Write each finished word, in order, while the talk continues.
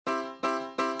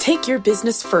Take your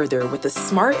business further with the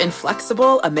smart and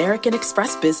flexible American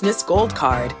Express Business Gold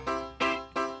Card.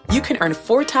 You can earn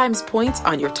 4 times points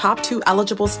on your top 2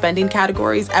 eligible spending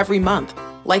categories every month,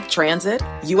 like transit,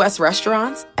 U.S.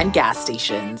 restaurants, and gas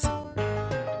stations.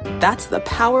 That's the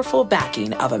powerful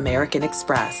backing of American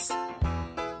Express.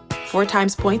 4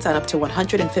 times points on up to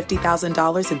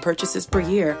 $150,000 in purchases per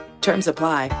year. Terms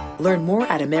apply. Learn more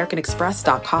at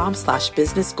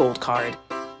americanexpress.com/businessgoldcard.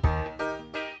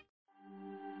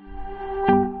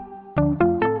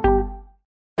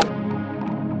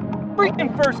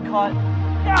 Freaking first cut.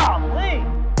 Golly.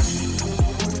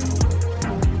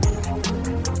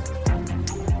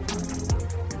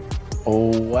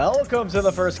 Welcome to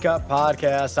the First Cut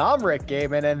Podcast. I'm Rick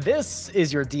Gaiman, and this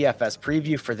is your DFS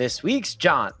preview for this week's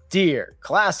John Deere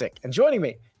Classic. And joining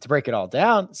me to break it all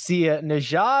down, Sia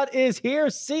Najad is here.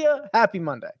 Sia, happy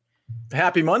Monday.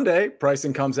 Happy Monday.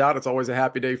 Pricing comes out. It's always a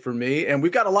happy day for me. And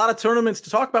we've got a lot of tournaments to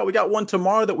talk about. We got one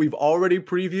tomorrow that we've already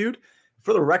previewed.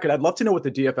 For the record, I'd love to know what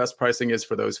the DFS pricing is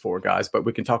for those 4 guys, but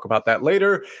we can talk about that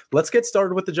later. Let's get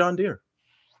started with the John Deere.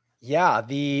 Yeah,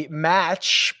 the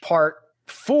match part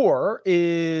 4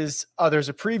 is there's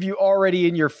a preview already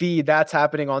in your feed. That's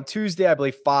happening on Tuesday. I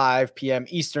believe 5 p.m.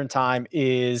 Eastern time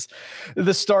is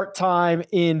the start time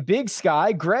in Big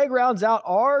Sky. Greg rounds out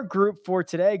our group for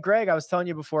today. Greg, I was telling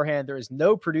you beforehand, there is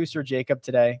no producer Jacob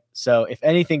today. So if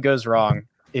anything goes wrong,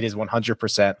 it is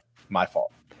 100% my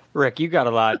fault. Rick, you got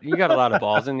a lot of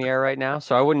balls in the air right now,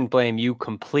 so I wouldn't blame you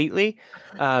completely.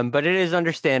 But it is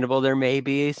understandable. There may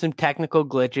be some technical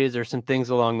glitches or some things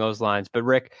along those lines. But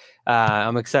Rick,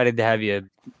 I'm excited to have you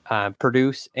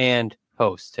produce and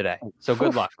host today. So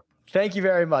good luck. Thank you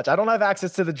very much. I don't have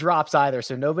access to the drops either.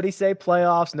 So nobody say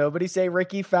playoffs, nobody say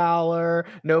Ricky Fowler,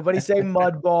 nobody say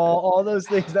mud ball, all those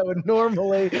things that would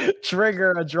normally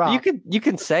trigger a drop. You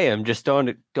can say them, just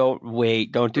don't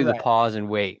wait. Don't do the pause and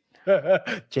wait.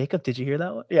 Jacob, did you hear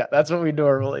that one? Yeah, that's what we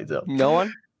normally do. No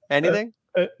one? Anything?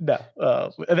 No.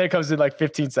 And then it comes in like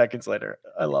 15 seconds later.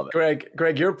 I love it.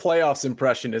 Greg, your playoffs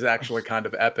impression is actually kind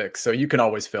of epic, so you can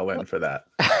always fill in for that.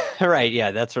 Right,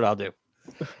 yeah, that's what I'll do.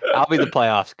 I'll be the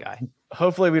playoffs guy.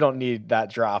 Hopefully we don't need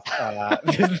that drop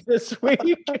this week.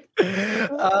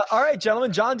 All right,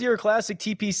 gentlemen, John Deere Classic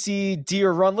TPC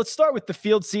Deere Run. Let's start with the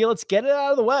field. See, let's get it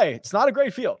out of the way. It's not a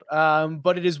great field,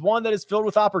 but it is one that is filled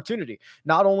with opportunity,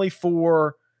 not only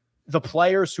for the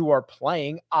players who are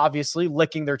playing, obviously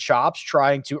licking their chops,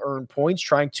 trying to earn points,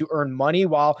 trying to earn money,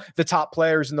 while the top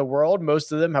players in the world, most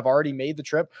of them have already made the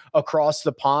trip across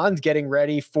the pond, getting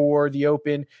ready for the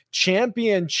Open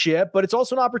Championship. But it's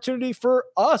also an opportunity for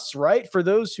us, right? For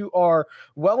those who are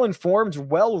well-informed,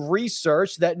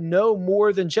 well-researched, that know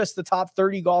more than just the top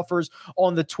 30 golfers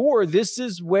on the tour. This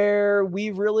is where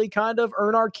we really kind of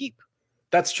earn our keep.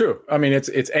 That's true. I mean, it's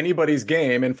anybody's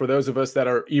game. And for those of us that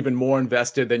are even more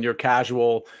invested than your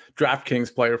casual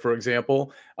DraftKings player, for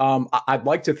example, I'd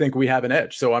like to think we have an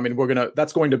edge. So, I mean,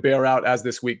 that's going to bear out as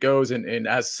this week goes and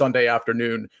as Sunday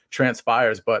afternoon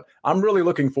transpires. But I'm really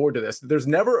looking forward to this. There's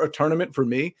never a tournament for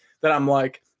me that I'm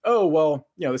like, oh, well,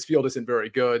 this field isn't very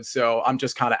good, so I'm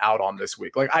just kind of out on this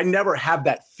week. Like, I never have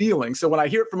that feeling. So when I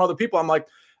hear it from other people, I'm like,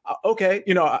 okay,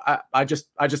 I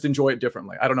just enjoy it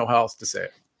differently. I don't know how else to say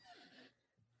it.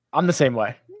 I'm the same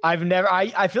way.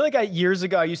 I feel like years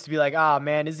ago, I used to be like,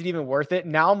 man, is it even worth it?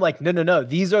 Now I'm like, no.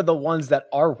 These are the ones that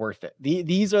are worth it.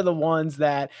 These are the ones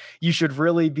that you should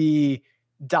really be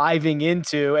diving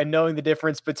into and knowing the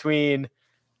difference between,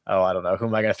 I don't know, who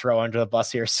am I going to throw under the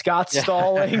bus here? Scott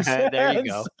Stallings there you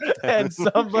go. and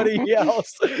somebody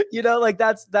else,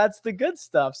 that's the good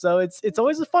stuff. So it's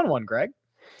always a fun one, Greg.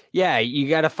 Yeah, you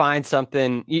got to find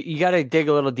something. You got to dig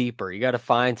a little deeper. You got to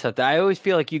find something. I always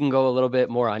feel like you can go a little bit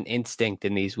more on instinct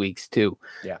in these weeks too,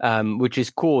 which is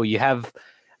cool. You have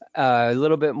a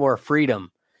little bit more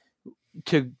freedom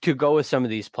to go with some of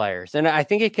these players, and I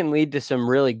think it can lead to some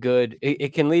really good.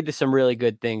 It can lead to some really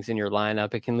good things in your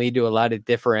lineup. It can lead to a lot of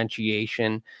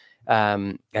differentiation.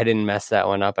 I didn't mess that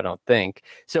one up, I don't think.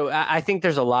 So I think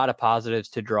there's a lot of positives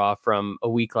to draw from a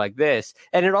week like this,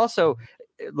 and it also.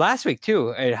 Last week,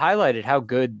 too, it highlighted how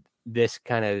good this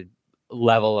kind of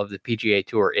level of the PGA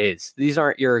Tour is. These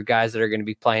aren't your guys that are going to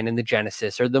be playing in the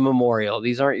Genesis or the Memorial.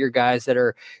 These aren't your guys that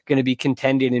are going to be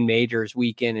contending in majors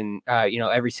week in and,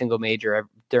 every single major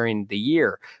during the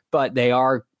year. But they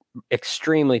are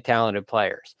extremely talented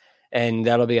players. And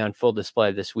that'll be on full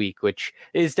display this week, which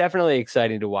is definitely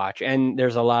exciting to watch. And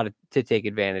there's a lot to take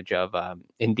advantage of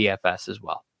in DFS as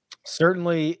well.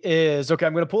 Certainly is. Okay,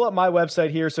 I'm going to pull up my website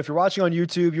here. So if you're watching on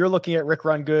YouTube, you're looking at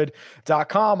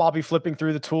rickrungood.com. I'll be flipping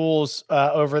through the tools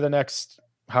over the next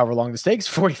however long this takes,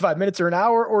 45 minutes or an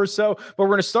hour or so. But we're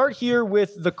going to start here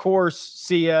with the course,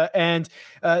 Sia. And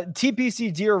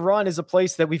TPC Deere Run is a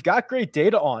place that we've got great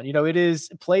data on. It is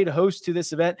played host to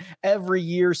this event every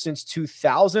year since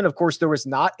 2000. Of course, there was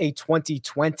not a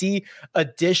 2020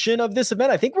 edition of this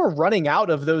event. I think we're running out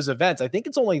of those events. I think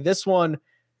it's only this one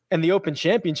and the Open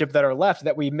Championship that are left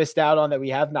that we missed out on, that we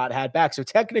have not had back. So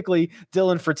technically,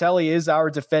 Dylan Fratelli is our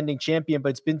defending champion, but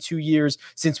it's been 2 years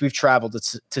since we've traveled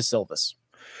to Silvis.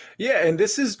 Yeah, and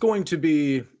this is going to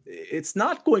be, it's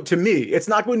not going to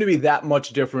be that much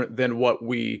different than what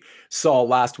we saw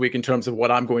last week in terms of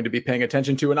what I'm going to be paying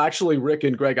attention to. And actually, Rick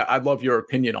and Greg, I'd love your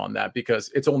opinion on that,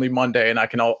 because it's only Monday and I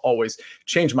can always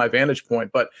change my vantage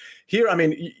point. But here, I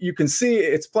mean, you can see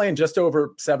it's playing just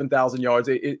over 7,000 yards.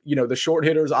 The short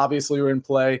hitters obviously are in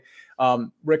play.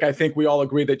 Rick, I think we all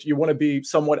agree that you want to be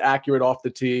somewhat accurate off the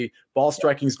tee. Ball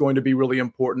striking is going to be really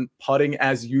important. Putting,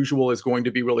 as usual, is going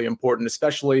to be really important,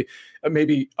 especially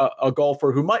maybe a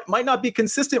golfer who might not be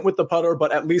consistent with the putter,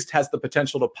 but at least has the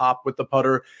potential to pop with the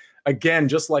putter. Again,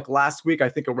 just like last week, I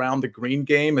think around the green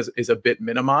game is a bit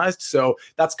minimized. So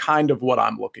that's kind of what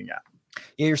I'm looking at.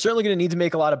 Yeah, you're certainly going to need to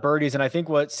make a lot of birdies. And I think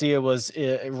what Sia was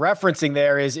referencing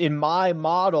there is, in my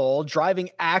model, driving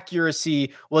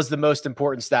accuracy was the most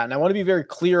important stat. And I want to be very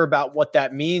clear about what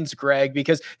that means, Greg,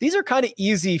 because these are kind of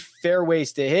easy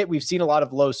fairways to hit. We've seen a lot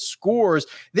of low scores.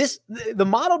 The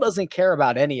model doesn't care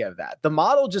about any of that. The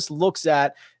model just looks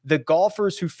at the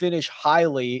golfers who finish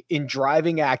highly in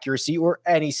driving accuracy or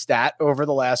any stat over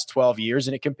the last 12 years,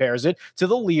 and it compares it to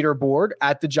the leaderboard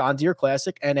at the John Deere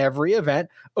Classic and every event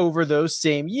over those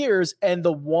same years. And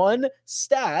the one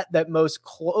stat that most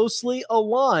closely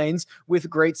aligns with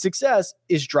great success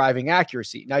is driving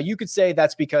accuracy. Now, you could say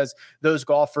that's because those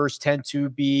golfers tend to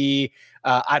be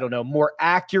more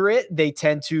accurate. They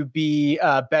tend to be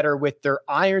better with their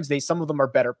irons. Some of them are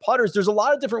better putters. There's a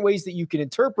lot of different ways that you can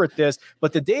interpret this,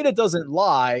 but the data doesn't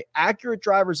lie. Accurate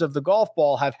drivers of the golf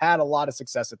ball have had a lot of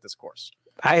success at this course.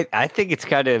 I think it's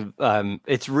kind of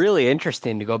it's really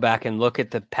interesting to go back and look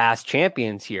at the past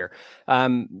champions here.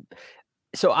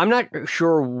 So I'm not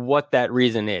sure what that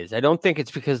reason is. I don't think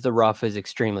it's because the rough is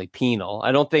extremely penal.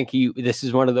 I don't think this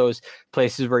is one of those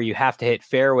places where you have to hit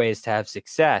fairways to have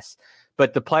success.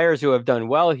 But the players who have done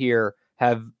well here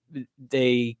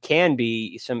they can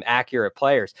be some accurate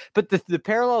players. But the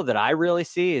parallel that I really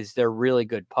see is they're really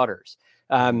good putters.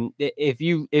 If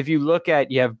you look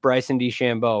at, you have Bryson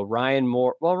DeChambeau, Ryan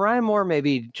Moore. Well, Ryan Moore may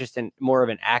be just more of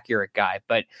an accurate guy,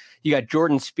 but you got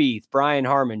Jordan Spieth, Brian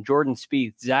Harmon, Jordan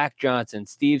Spieth, Zach Johnson,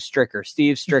 Steve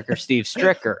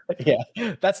Stricker.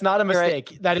 Yeah, that's not a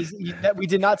mistake. Right? That we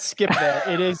did not skip there.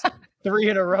 It is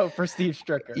 3 in a row for Steve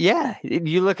Stricker. Yeah.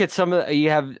 You look at you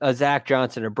have a Zach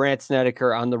Johnson, a Brandt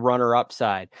Snedeker on the runner-up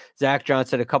side. Zach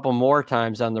Johnson a couple more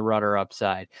times on the runner-up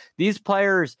side. These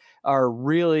players are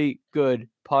really good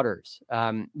putters,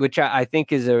 which I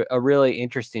think is a really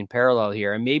interesting parallel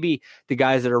here. And maybe the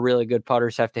guys that are really good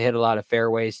putters have to hit a lot of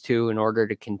fairways too in order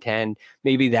to contend.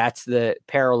 Maybe that's the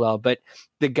parallel. But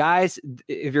the guys,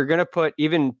 if you're going to put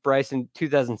even Bryson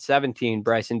 2017,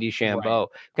 Bryson DeChambeau, right,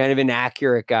 kind of an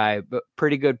accurate guy, but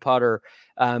pretty good putter,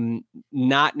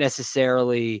 not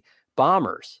necessarily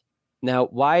bombers. Now,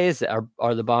 why is it?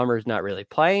 Are the bombers not really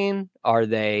playing? Are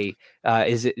they?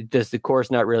 Does the course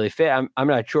not really fit? I'm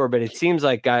not sure, but it seems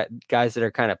like guys that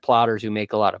are kind of plotters who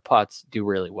make a lot of putts do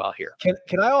really well here.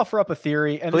 Can I offer up a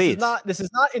theory? And please. This is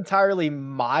not entirely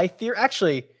my theory.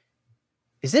 Actually,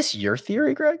 is this your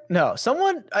theory, Greg? No,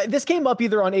 this came up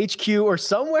either on HQ or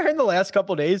somewhere in the last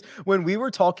couple of days when we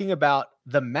were talking about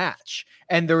the match,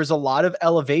 and there was a lot of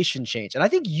elevation change. And I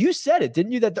think you said it,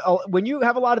 didn't you? That when you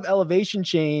have a lot of elevation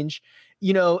change,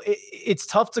 it's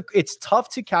tough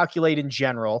to calculate in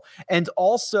general. And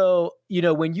also,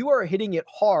 when you are hitting it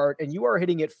hard and you are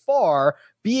hitting it far,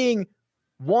 being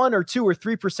 1 or 2 or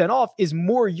 3% off is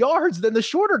more yards than the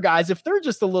shorter guys if they're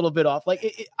just a little bit off. I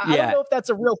don't know if that's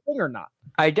a real thing or not.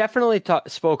 I definitely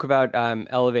spoke about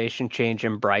elevation change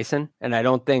in Bryson, and I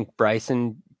don't think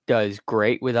Bryson does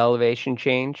great with elevation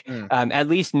change. At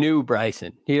least new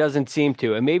Bryson. He doesn't seem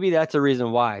to, and maybe that's a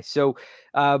reason why. So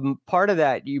part of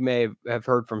that you may have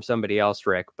heard from somebody else,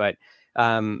 Rick, but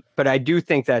I do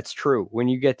think that's true. When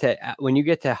you get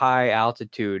to high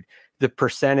altitude, the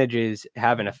percentages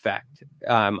have an effect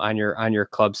on your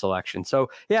club selection. So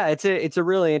yeah, it's a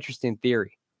really interesting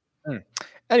theory.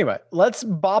 Anyway, let's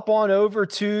bop on over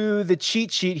to the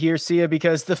cheat sheet here, Sia,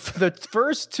 because the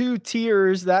first 2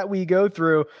 tiers that we go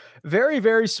through, very,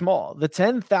 very small. The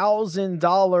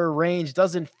 $10,000 range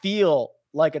doesn't feel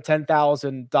like a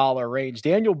 $10,000 range.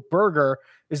 Daniel Berger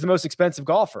is the most expensive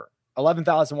golfer,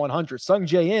 11,100. Sung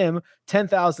J M,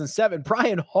 10,007.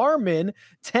 Brian Harman,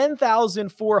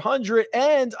 10,400.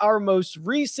 And our most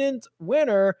recent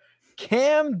winner,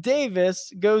 Cam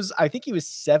Davis, goes, I think he was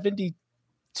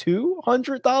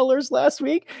 $7,200 last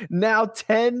week. Now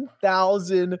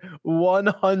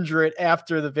 10,100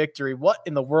 after the victory. What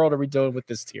in the world are we doing with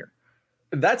this tier?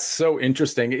 That's so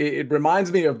interesting. It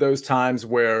reminds me of those times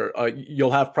where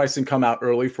you'll have pricing come out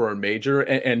early for a major,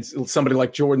 and somebody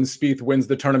like Jordan Spieth wins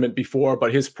the tournament before,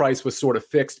 but his price was sort of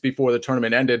fixed before the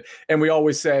tournament ended. And we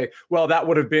always say, well, that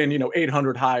would have been,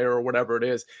 800 higher or whatever it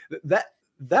is. That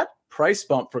price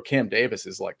bump for Cam Davis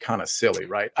is like kind of silly,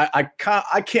 right? I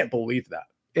can't believe that.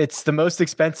 It's the most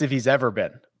expensive he's ever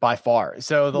been by far.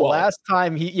 So the last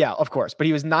time of course, but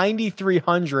he was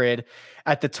 9,300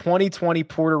 at the 2020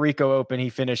 Puerto Rico Open. He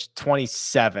finished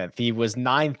 27th. He was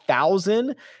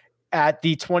 9,000 at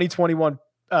the 2021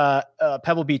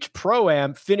 Pebble Beach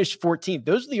Pro-Am, finished 14th.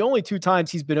 Those are the only two times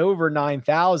he's been over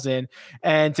 9,000.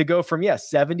 And to go from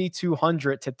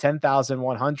 7,200 to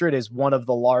 10,100 is one of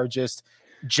the largest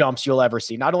jumps you'll ever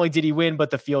see. Not only did he win,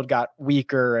 but the field got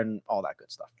weaker and all that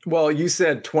good stuff. Well, you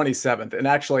said 27th, and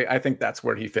actually I think that's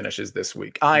where he finishes this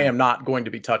week. I am not going to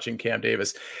be touching Cam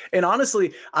Davis. And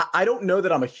honestly, I don't know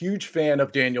that I'm a huge fan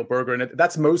of Daniel Berger, and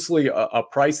that's mostly a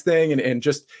price thing. And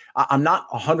just, I'm not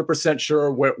 100%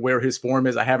 sure where his form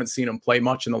is. I haven't seen him play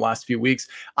much in the last few weeks.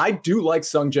 I do like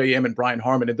Sung J M and Brian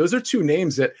Harman, and those are two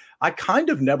names that I kind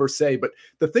of never say. But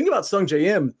the thing about Sung J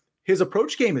M, his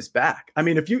approach game is back. I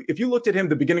mean, if you looked at him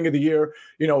the beginning of the year,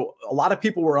 a lot of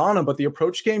people were on him, but the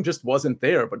approach game just wasn't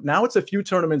there. But now it's a few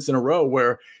tournaments in a row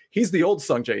where he's the old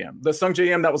Sung J M, the Sung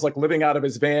J M that was like living out of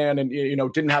his van and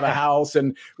didn't have a house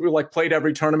and we like played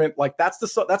every tournament. Like that's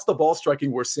the ball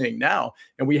striking we're seeing now,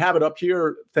 and we have it up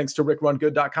here thanks to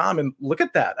rickrungood.com. And look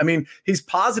at that. I mean, he's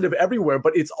positive everywhere,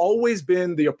 but it's always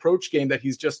been the approach game that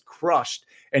he's just crushed.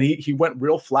 And he went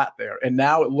real flat there. And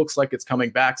now it looks like it's coming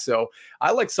back. So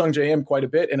I like Sung J M quite a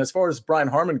bit. And as far as Brian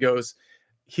Harman goes,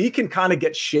 he can kind of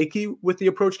get shaky with the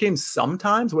approach game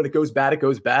sometimes. When it goes bad, it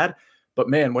goes bad. But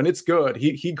man, when it's good,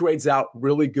 he grades out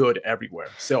really good everywhere.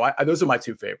 So those are my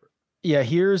two favorites. Yeah,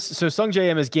 so Sung J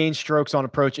M has gained strokes on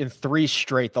approach in 3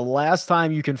 straight. The last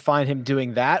time you can find him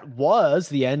doing that was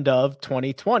the end of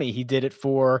 2020. He did it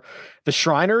for the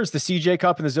Shriners, the CJ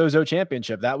Cup, and the Zozo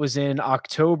Championship. That was in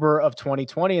October of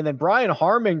 2020. And then Brian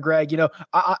Harman, Greg,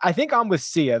 I think I'm with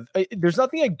Sia. There's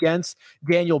nothing against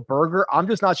Daniel Berger. I'm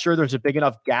just not sure there's a big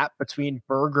enough gap between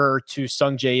Berger to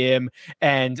Sung J M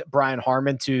and Brian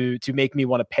Harman to make me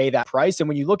want to pay that price. And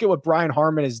when you look at what Brian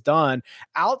Harman has done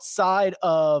outside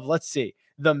of, let's see,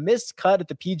 the missed cut at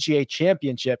the PGA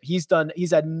Championship, he's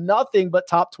had nothing but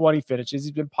top 20 finishes.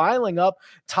 He's been piling up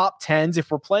top 10s. If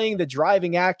we're playing the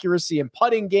driving accuracy and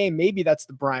putting game, maybe that's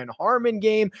the Brian Harman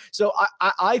game. So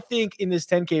I think in this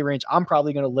 10K range, I'm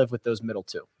probably going to live with those middle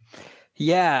two.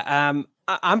 Yeah,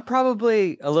 I'm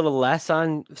probably a little less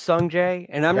on Sung J,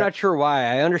 and I'm not sure why.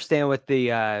 I understand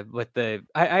I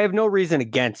have no reason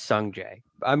against Sung J.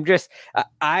 I'm just,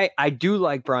 I do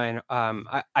like Brian.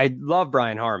 I love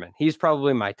Brian Harman. He's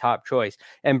probably my top choice.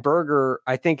 And Berger,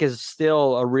 I think, is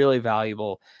still a really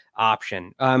valuable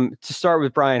option. To start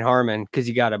with Brian Harman, because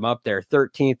you got him up there,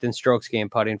 13th in strokes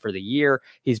gained putting for the year.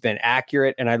 He's been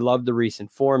accurate, and I love the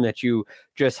recent form that you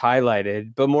just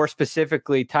highlighted. But more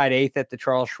specifically, tied 8th at the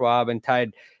Charles Schwab and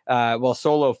tied,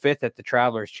 solo 5th at the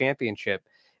Travelers Championship.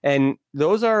 And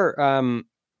those are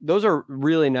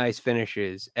really nice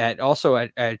finishes at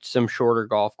some shorter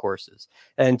golf courses.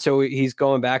 And so he's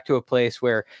going back to a place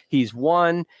where he's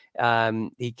won.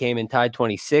 He came in tied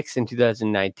 26th in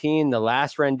 2019. The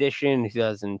last rendition in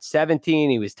 2017,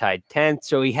 he was tied 10th.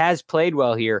 So he has played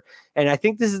well here. And I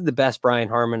think this is the best Brian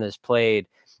Harman has played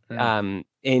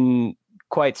in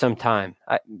quite some time.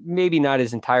 Maybe not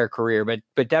his entire career,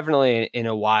 but definitely in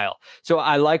a while. So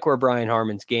I like where Brian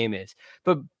Harman's game is.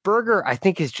 But Berger, I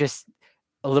think, is just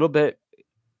a little bit,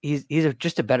 he's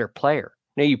just a better player.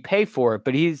 Now you pay for it,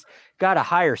 but he's got a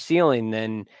higher ceiling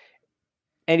than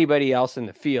anybody else in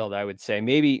the field, I would say.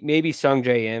 Maybe Sung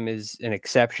J M is an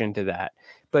exception to that.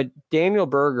 But Daniel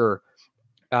Berger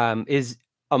is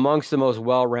amongst the most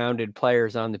well-rounded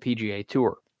players on the PGA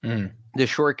Tour. The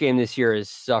short game this year has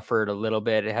suffered a little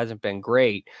bit. It hasn't been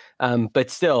great, but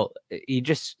still,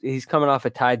 he's coming off a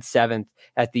tied 7th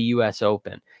at the U.S.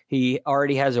 Open. He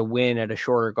already has a win at a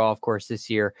shorter golf course this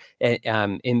year at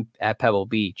Pebble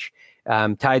Beach.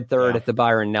 Tied 3rd at the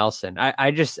Byron Nelson.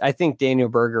 I think Daniel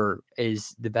Berger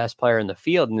is the best player in the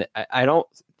field, and I don't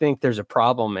think there's a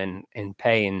problem in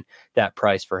paying that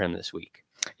price for him this week.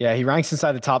 Yeah, he ranks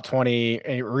inside the top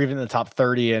 20 or even the top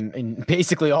 30 and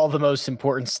basically all the most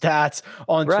important stats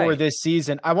on tour this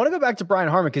season. I want to go back to Brian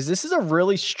Harman because this is a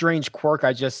really strange quirk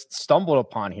I just stumbled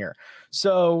upon here.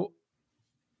 So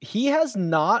he has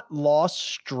not lost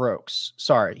strokes.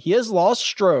 Sorry, he has lost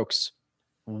strokes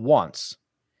once,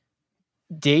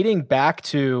 dating back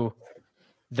to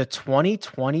the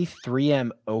 2023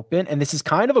 M Open. And this is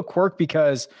kind of a quirk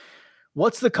because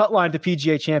what's the cut line to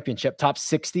PGA Championship? Top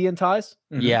 60 in ties?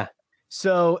 Mm-hmm. Yeah.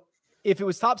 So if it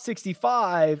was top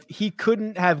 65, he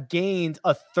couldn't have gained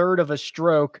a third of a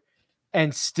stroke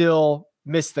and still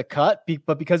miss the cut.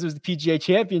 But because it was the PGA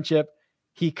Championship,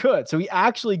 he could. So he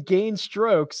actually gained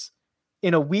strokes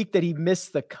in a week that he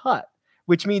missed the cut,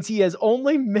 which means he has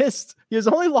only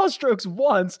lost strokes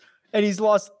once, and he's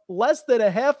lost less than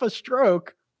a half a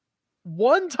stroke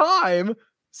one time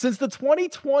since the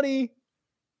 2020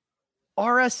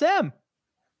 RSM.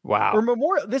 Wow. Or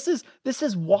Memorial. This is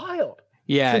wild.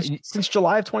 Yeah. Since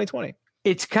July of 2020.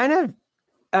 It's kind of,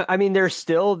 I mean, there's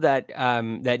still that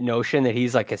notion that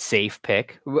he's like a safe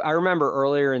pick. I remember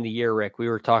earlier in the year, Rick, we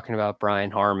were talking about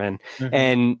Brian Harman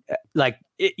and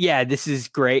this is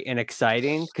great and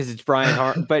exciting because it's Brian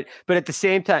Harman, but at the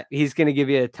same time, he's going to give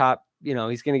you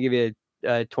he's going to give you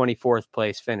a 24th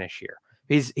place finish here.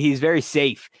 He's very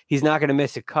safe. He's not going to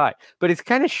miss a cut, but it's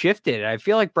kind of shifted. I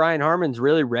feel like Brian Harman's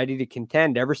really ready to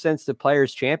contend ever since the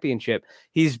Players Championship.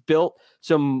 He's built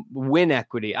some win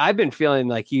equity. I've been feeling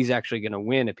like he's actually going to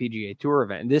win a PGA Tour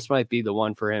event. And this might be the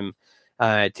one for him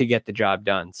to get the job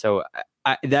done. So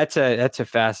that's a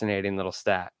fascinating little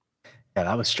stat. Yeah,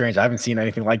 that was strange. I haven't seen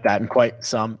anything like that in quite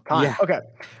some time. Yeah. Okay,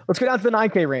 let's go down to the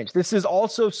 9K range. This is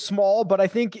also small, but I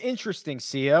think interesting.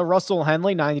 Sia, Russell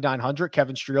Henley, 9,900,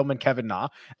 Kevin Streelman, Kevin Na,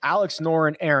 Alex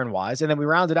Noren, Aaron Wise. And then we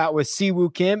rounded out with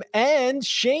Siwoo Kim and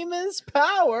Seamus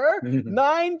Power,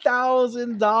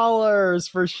 $9,000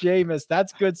 for Seamus.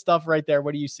 That's good stuff right there.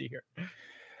 What do you see here?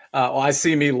 I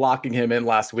see me locking him in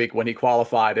last week when he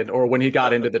qualified or when he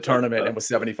got into the tournament and was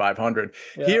 7,500.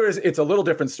 Yeah. It's a little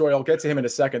different story. I'll get to him in a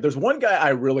second. There's one guy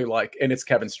I really like, and it's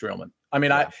Kevin Streelman. I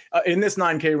mean, in this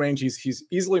 9K range, he's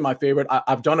easily my favorite.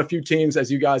 I've done a few teams, as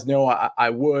you guys know, I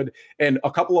would, and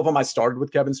a couple of them I started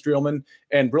with Kevin Streelman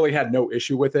and really had no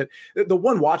issue with it. The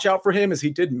one watch out for him is he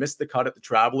did miss the cut at the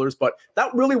Travelers, but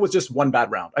that really was just one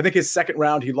bad round. I think his second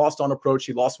round, he lost on approach,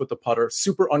 he lost with the putter,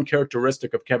 super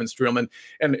uncharacteristic of Kevin Streelman.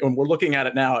 And we're looking at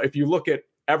it now. If you look at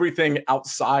everything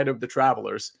outside of the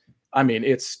Travelers, I mean,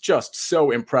 it's just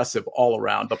so impressive all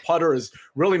around. The putter has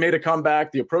really made a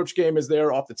comeback. The approach game is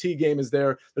there. Off the tee game is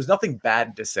there. There's nothing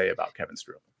bad to say about Kevin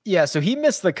Streelman. Yeah, so he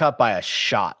missed the cut by a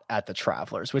shot at the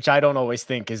Travelers, which I don't always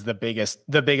think is the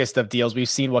biggest of deals. We've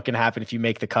seen what can happen if you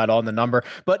make the cut on the number.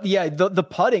 But yeah, the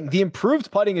putting, the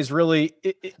improved putting is really,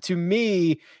 to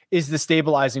me, is the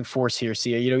stabilizing force here,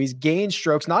 Sia. You know, he's gained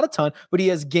strokes, not a ton, but he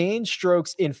has gained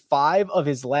strokes in 5 of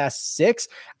his last 6.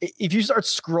 If you start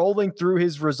scrolling through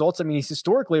his results, I mean, he's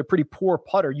historically a pretty poor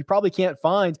putter. You probably can't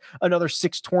find another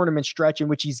 6 tournament stretch in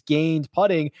which he's gained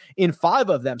putting in 5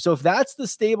 of them. So if that's the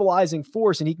stabilizing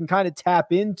force and he can kind of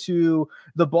tap into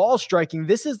the ball striking,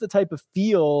 this is the type of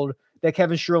field that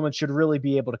Kevin Streelman should really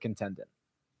be able to contend in.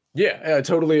 Yeah, I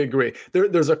totally agree.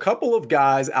 There's a couple of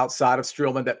guys outside of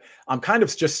Streelman that I'm kind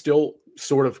of just still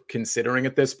sort of considering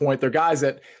at this point. They're guys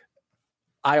that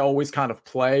I always kind of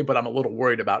play, but I'm a little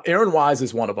worried about. Aaron Wise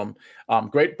is one of them.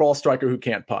 Great ball striker who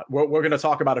can't putt. We're going to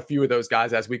talk about a few of those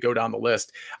guys as we go down the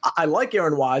list. I like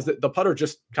Aaron Wise. The putter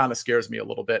just kind of scares me a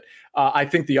little bit. I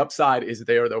think the upside is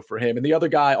there, though, for him. And the other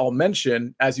guy I'll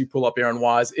mention as you pull up Aaron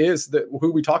Wise is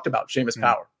who we talked about, Seamus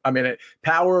Power. I mean,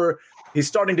 Power, he's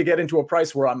starting to get into a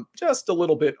price where I'm just a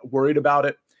little bit worried about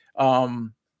it.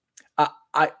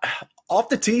 Off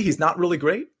the tee, he's not really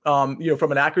great. From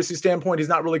an accuracy standpoint, he's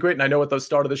not really great. And I know at the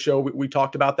start of the show, we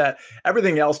talked about that.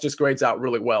 Everything else just grades out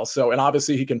really well. So, and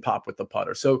obviously he can pop with the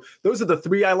putter. So those are the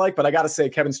 3 I like, but I got to say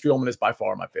Kevin Streelman is by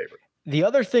far my favorite. The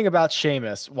other thing about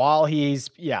Seamus, while he's,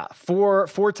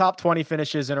 four top 20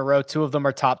 finishes in a row, 2 of them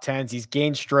are top 10s. He's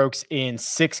gained strokes in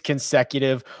 6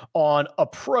 consecutive on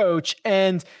approach.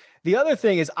 And the other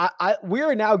thing is we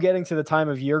are now getting to the time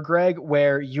of year, Greg,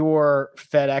 where your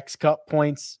FedEx Cup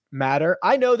points matter.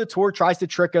 I know the tour tries to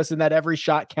trick us in that every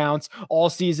shot counts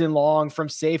all season long from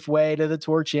Safeway to the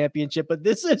Tour Championship, but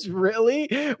this is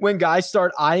really when guys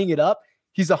start eyeing it up.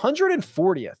 He's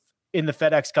 140th in the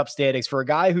FedEx Cup standings for a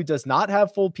guy who does not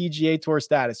have full PGA Tour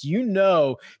status. You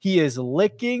know, he is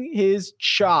licking his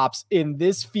chops in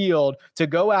this field to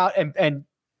go out and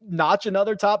notch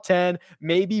another top 10,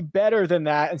 maybe better than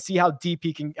that, and see how deep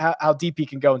he can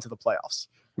go into the playoffs.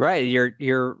 Right.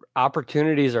 Your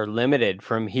opportunities are limited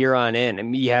from here on in. I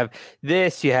mean,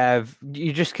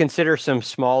 you just consider some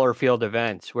smaller field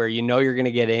events where you're going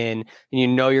to get in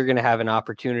and you're going to have an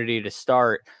opportunity to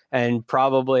start and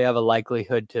probably have a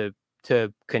likelihood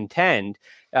to contend.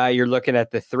 You're looking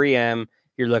at the 3M,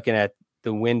 you're looking at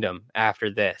the Wyndham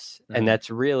after this. Mm-hmm. And that's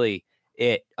really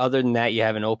it. Other than that, you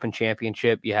have an Open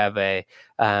Championship, you have a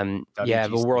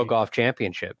World Golf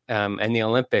Championship, and the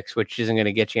Olympics, which isn't going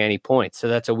to get you any points. So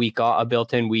that's a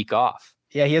built-in week off.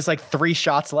 Yeah, he has like 3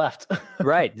 shots left.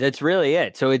 Right, that's really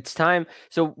it. So it's time.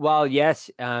 So while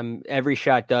yes, every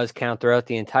shot does count throughout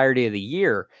the entirety of the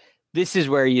year, this is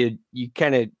where you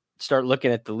kind of start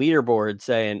looking at the leaderboard,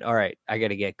 saying, "All right, I got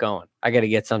to get going. I got to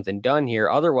get something done here.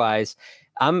 Otherwise,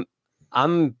 I'm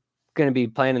going to be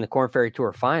playing in the Korn Ferry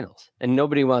Tour finals, and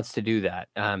nobody wants to do that.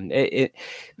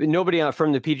 Nobody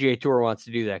from the PGA Tour wants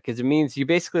to do that because it means you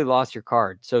basically lost your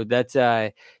card. So that's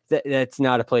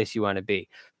not a place you want to be.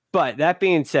 But that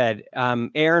being said,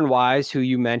 Aaron Wise, who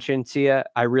you mentioned, Sia,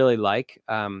 I really like,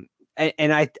 and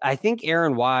I think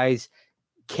Aaron Wise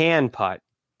can putt.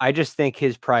 I just think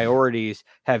his priorities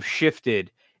have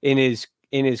shifted in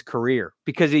his career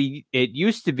because it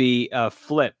used to be a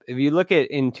flip. If you look at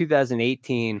in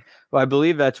 2018, well, I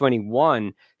believe that's when he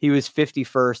won. He was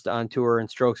 51st on tour in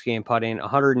strokes gained putting,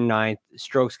 109th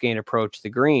strokes gained approach the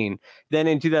green. Then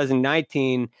in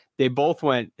 2019, they both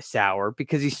went sour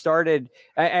because he started.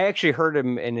 I actually heard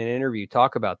him in an interview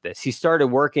talk about this. He started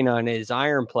working on his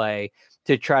iron play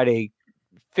to try to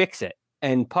fix it.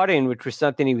 And putting, which was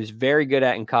something he was very good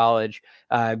at in college,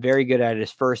 very good at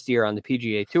his first year on the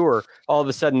PGA Tour, all of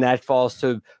a sudden that falls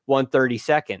to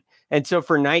 132nd. And so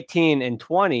for 19 and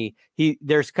 20,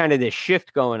 there's kind of this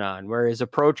shift going on where his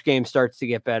approach game starts to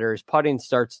get better, his putting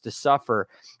starts to suffer.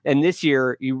 And this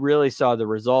year, you really saw the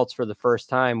results for the first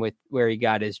time with where he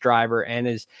got his driver and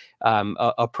his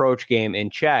approach game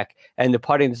in check. And the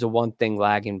putting is the one thing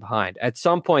lagging behind. At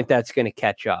some point, that's going to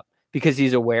catch up because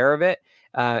he's aware of it.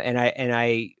 And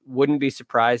I wouldn't be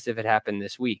surprised if it happened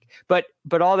this week. But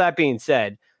all that being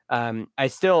said,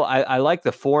 I like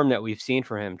the form that we've seen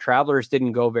from him. Travelers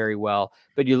didn't go very well,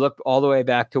 but you look all the way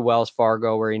back to Wells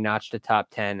Fargo where he notched a top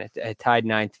 10, a tied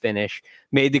 9th finish,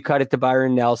 made the cut at the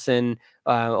Byron Nelson,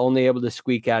 only able to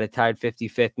squeak out a tied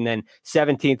 55th, and then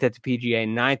 17th at the PGA,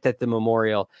 9th at the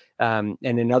Memorial, and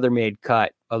another made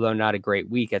cut, although not a great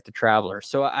week at the Travelers.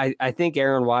 So I think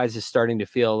Aaron Wise is starting to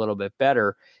feel a little bit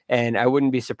better, and I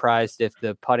wouldn't be surprised if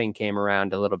the putting came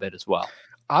around a little bit as well.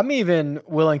 I'm even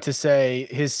willing to say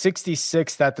his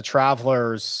 66th at the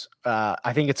Travelers,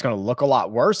 I think it's going to look a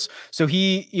lot worse. So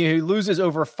he loses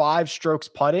over 5 strokes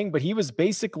putting, but he was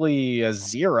basically a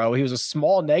 0. He was a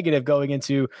small negative going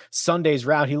into Sunday's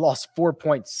round. He lost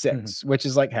 4.6, which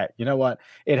is like, hey, you know what?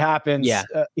 It happens. Yeah.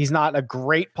 He's not a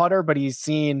great putter, but he's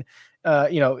seen,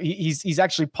 he's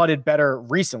actually putted better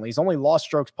recently. He's only lost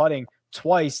strokes putting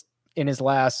twice in his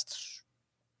last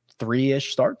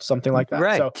 3-ish starts, something like that.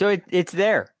 Right. So it's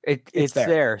there. It's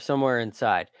there somewhere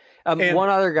inside. One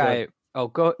other guy. Yeah. Oh,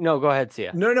 go ahead,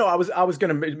 Sia. No. I was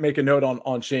going to make a note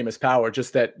on Seamus Power,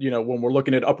 just that, when we're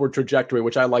looking at upward trajectory,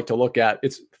 which I like to look at,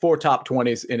 it's 4 top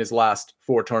 20s in his last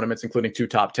 4 tournaments, including 2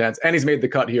 top 10s. And he's made the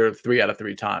cut here 3 out of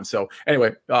 3 times. So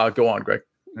anyway, go on, Greg.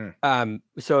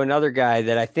 So another guy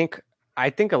that I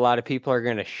think a lot of people are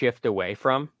going to shift away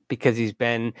from because he's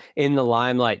been in the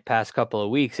limelight past couple of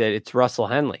weeks. It's Russell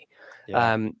Henley.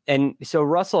 Yeah. And so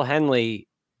Russell Henley,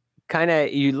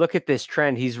 you look at this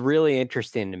trend, he's really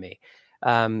interesting to me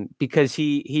because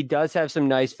he does have some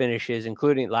nice finishes,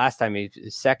 including last time he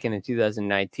was second in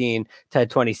 2019, tied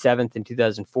 27th in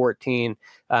 2014,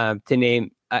 to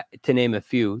name a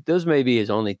few. Those may be his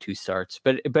only 2 starts,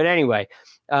 but anyway,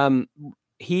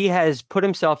 he has put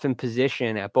himself in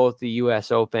position at both the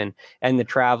U.S. Open and the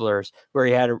Travelers where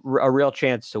he had a real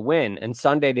chance to win, and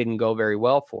Sunday didn't go very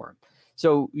well for him.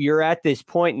 So you're at this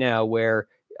point now where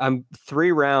I'm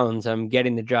 3 rounds, I'm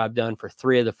getting the job done for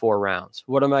 3 of the 4 rounds.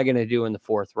 What am I going to do in the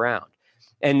 4th round?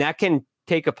 And that can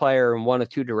take a player in one of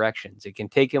 2 directions. It can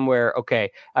take him where, okay,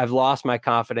 I've lost my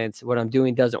confidence. What I'm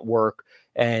doing doesn't work.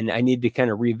 And I need to kind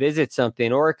of revisit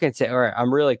something. Or it can say, all right,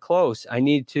 I'm really close. I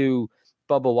need to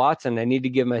Bubba Watson. I need to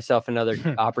give myself another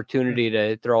opportunity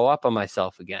to throw up on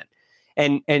myself again.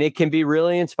 And it can be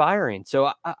really inspiring.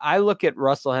 So I look at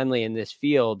Russell Henley in this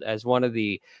field as one of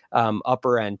the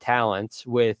upper end talents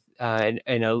with an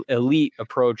elite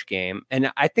approach game,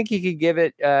 and I think he could give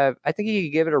it. I think he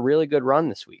could give it a really good run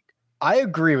this week. I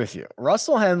agree with you.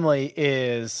 Russell Henley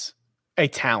is, a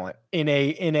talent in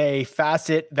a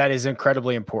facet that is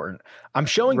incredibly important. I'm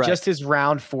showing just his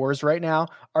round fours right now.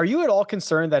 Are you at all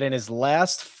concerned that in his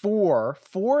last four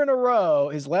in a row,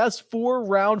 his last 4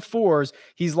 round fours,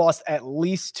 he's lost at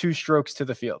least 2 strokes to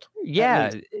the field?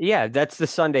 Yeah. That's the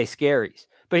Sunday scaries.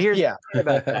 But here's the thing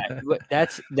about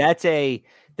that.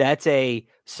 That's a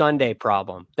Sunday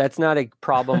problem. That's not a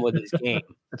problem with his game.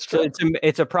 So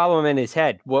it's a problem in his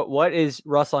head. What is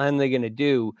Russell Henley going to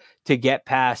do to get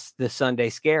past the Sunday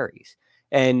scaries?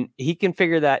 And he can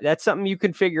figure that. That's something you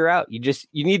can figure out. You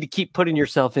need to keep putting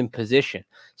yourself in position.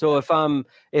 So if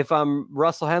I'm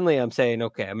Russell Henley, I'm saying,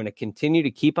 okay, I'm going to continue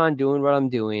to keep on doing what I'm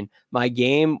doing. My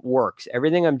game works.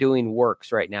 Everything I'm doing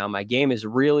works right now. My game is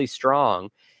really strong.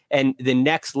 And the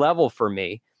next level for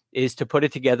me is to put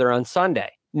it together on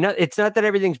Sunday. No, it's not that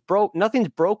everything's broke. Nothing's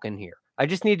broken here. I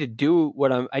just need to do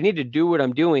what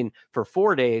I'm doing for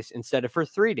 4 days instead of for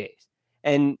 3 days.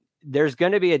 And there's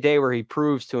going to be a day where he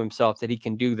proves to himself that he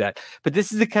can do that. But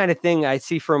this is the kind of thing I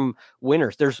see from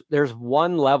winners. There's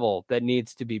one level that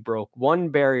needs to be broke, one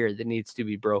barrier that needs to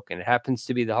be broken. It happens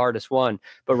to be the hardest one,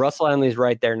 but Russell Henley's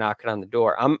right there knocking on the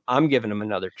door. I'm giving him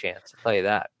another chance. I'll tell you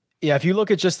that. Yeah, if you look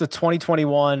at just the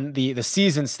 2021, the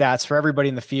season stats for everybody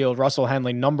in the field, Russell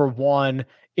Henley, number 1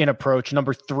 in approach,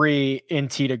 number 3 in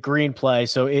tee to green play.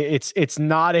 So it's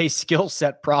not a skill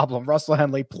set problem. Russell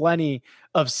Henley, plenty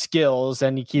of skills,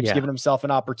 and he keeps giving himself an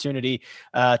opportunity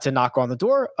to knock on the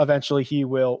door. Eventually he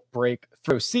will break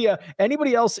through. Sia,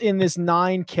 anybody else in this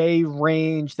 9K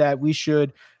range that we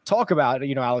should talk about?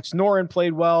 Alex Noren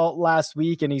played well last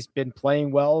week, and he's been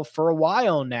playing well for a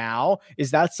while now.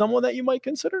 Is that someone that you might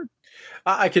consider?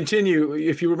 I continue.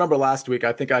 If you remember last week,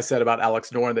 I think I said about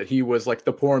Alex Noren that he was like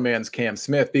the poor man's Cam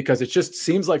Smith, because it just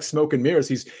seems like smoke and mirrors.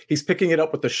 He's picking it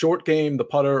up with the short game, the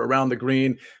putter around the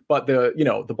green, but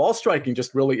the ball striking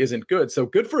just really isn't good. So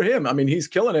good for him. I mean, he's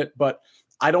killing it, but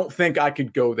I don't think I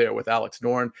could go there with Alex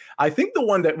Noren. I think the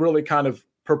one that really kind of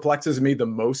perplexes me the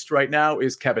most right now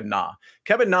is Kevin Na.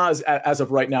 Kevin Na is, as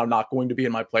of right now, not going to be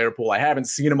in my player pool. I haven't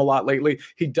seen him a lot lately.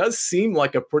 He does seem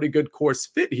like a pretty good course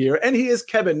fit here, and he is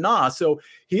Kevin Na, so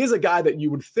he is a guy that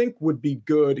you would think would be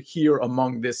good here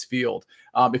among this field.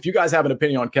 If you guys have an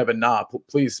opinion on Kevin Na,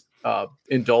 please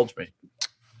indulge me.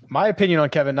 My opinion on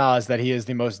Kevin Na is that he is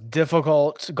the most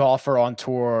difficult golfer on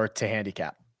tour to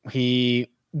handicap. He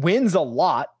wins a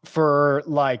lot for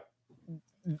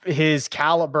his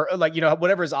caliber,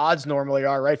 whatever his odds normally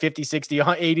are, right? 50, 60,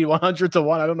 80, 100 to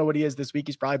 1. I don't know what he is this week.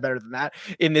 He's probably better than that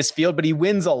in this field, but he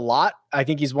wins a lot. I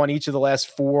think he's won each of the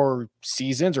last 4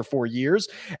 seasons or 4 years,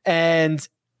 and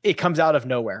it comes out of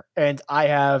nowhere. And I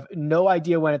have no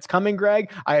idea when it's coming,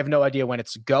 Greg. I have no idea when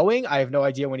it's going. I have no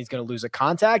idea when he's going to lose a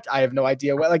contact. I have no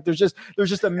idea what, there's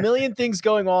just a million things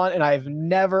going on, and I've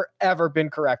never, ever been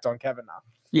correct on Kevin Na.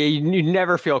 Yeah. You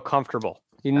never feel comfortable.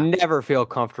 You never feel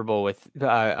comfortable with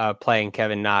playing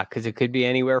Kevin Na, because it could be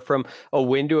anywhere from a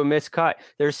win to a miscut.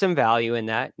 There's some value in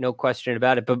that, no question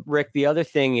about it. But Rick, the other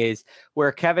thing is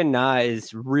where Kevin Na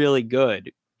is really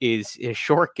good is his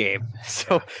short game.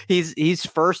 So he's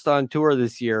first on tour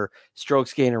this year,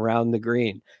 strokes gain around the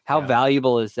green. How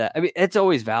valuable is that? I mean, it's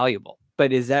always valuable,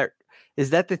 but is that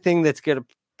the thing that's going to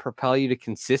propel you to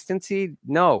consistency?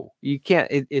 No, you can't.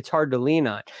 It's hard to lean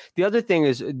on. The other thing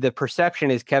is the perception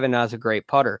is Kevin Na's a great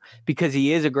putter, because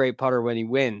he is a great putter when he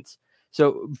wins.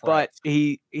 So, but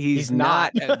he's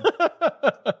not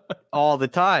all the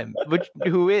time,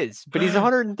 who is, but he's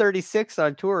 136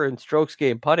 on tour in strokes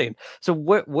gained putting. So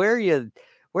where are you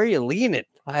leaning?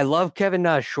 I love Kevin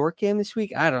Na's short game this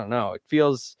week. I don't know. It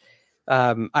feels,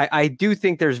 I do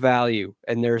think there's value,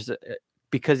 and there's,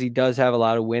 because he does have a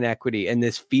lot of win equity, and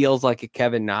this feels like a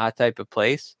Kevin Na type of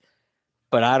place,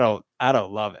 but I don't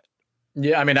love it.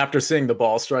 Yeah, I mean, after seeing the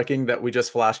ball striking that we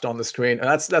just flashed on the screen,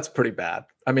 that's pretty bad.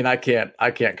 I mean, I can't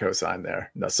co-sign there.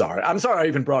 No, sorry. I'm sorry I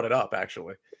even brought it up,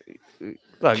 actually.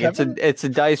 Look, it's a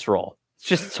dice roll.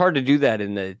 It's hard to do that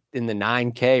in the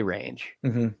 9K range.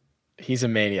 Mm-hmm. He's a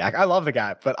maniac. I love the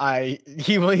guy, but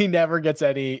he never gets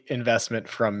any investment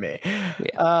from me.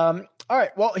 Yeah. All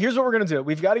right. Well, here's what we're going to do.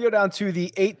 We've got to go down to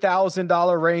the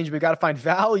 $8,000 range. We've got to find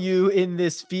value in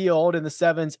this field in the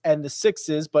 7s and the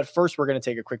 6s. But first, we're going to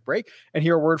take a quick break and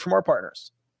hear a word from our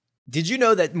partners. Did you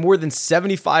know that more than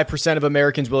 75% of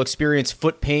Americans will experience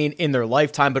foot pain in their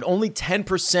lifetime, but only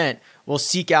 10% will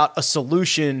seek out a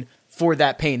solution for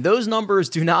that pain? Those numbers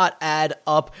do not add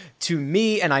up to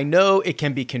me, and I know it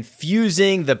can be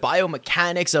confusing, the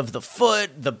biomechanics of the foot,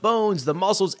 the bones, the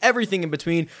muscles, everything in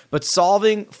between, but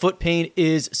solving foot pain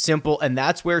is simple, and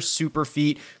that's where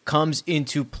Superfeet comes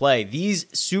into play. These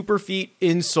Superfeet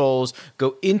insoles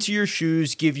go into your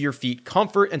shoes, give your feet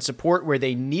comfort and support where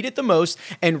they need it the most,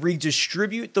 and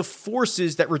redistribute the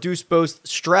forces that reduce both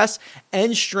stress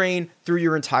and strain through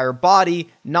your entire body,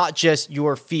 not just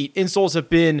your feet. Insoles have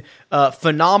been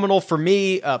phenomenal for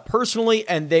me personally,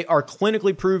 and they are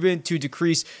clinically proven to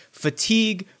decrease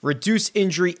fatigue, reduce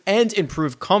injury, and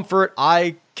improve comfort.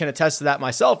 I can attest to that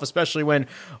myself, especially when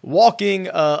walking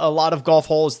a lot of golf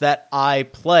holes that I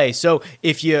play. So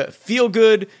if you feel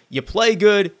good, you play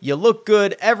good, you look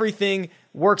good, everything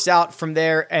works out from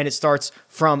there, and it starts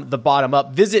from the bottom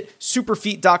up. Visit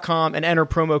superfeet.com and enter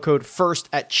promo code FIRST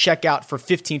at checkout for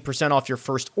 15% off your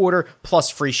first order plus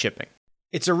free shipping.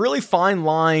 It's a really fine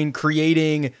line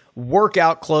creating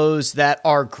workout clothes that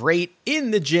are great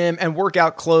in the gym and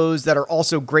workout clothes that are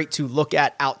also great to look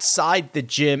at outside the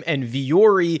gym. And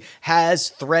Vuori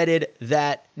has threaded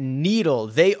that needle.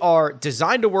 They are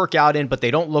designed to work out in, but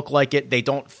they don't look like it. They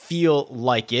don't feel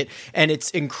like it. And it's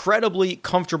incredibly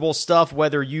comfortable stuff,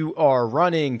 whether you are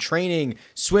running, training,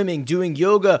 swimming, doing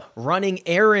yoga, running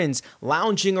errands,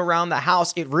 lounging around the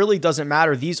house. It really doesn't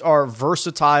matter. These are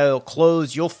versatile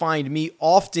clothes. You'll find me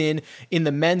often in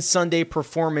the men's Sunday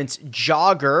performance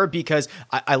jogger because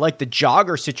I like the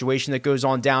jogger situation that goes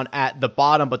on down at the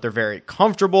bottom, but they're very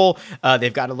comfortable.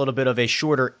 They've got a little bit of a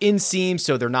shorter inseam,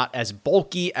 so they're not as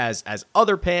bulky as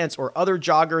other pants or other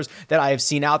joggers that I have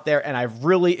seen out there, and I've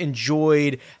really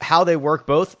enjoyed how they work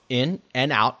both in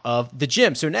and out of the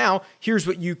gym. So now here's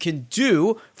what you can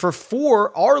do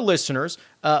for our listeners.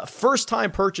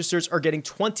 First-time purchasers are getting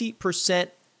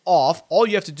 20% off. All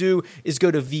you have to do is go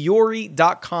to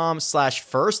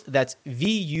vuori.com/first. That's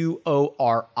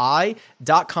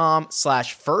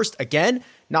VUORI.com/first. Again,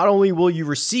 not only will you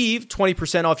receive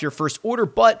 20% off your first order,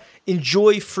 but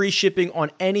enjoy free shipping on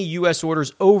any U.S.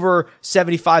 orders over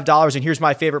 $75. And here's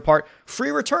my favorite part, free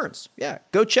returns. Yeah,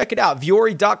 go check it out.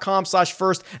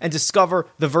 vuori.com/first and discover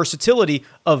the versatility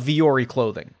of Vuori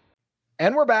clothing.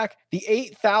 And we're back. The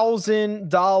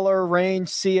 $8,000 range.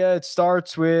 Sia, it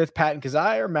starts with Patton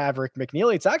Kizzire, Maverick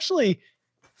McNeely. It's actually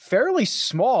fairly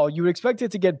small. You would expect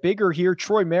it to get bigger here.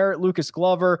 Troy Merritt, Lucas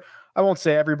Glover. I won't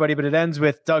say everybody, but it ends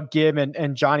with Doug Gibb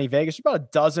and Johnny Vegas. There's about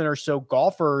a dozen or so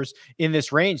golfers in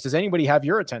this range. Does anybody have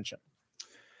your attention?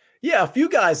 Yeah, a few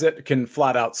guys that can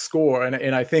flat out score,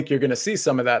 and I think you're going to see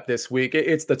some of that this week.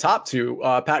 It's the top two,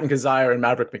 Patton Kizzire and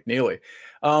Maverick McNeely.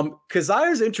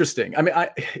 Kizzire's interesting. I mean,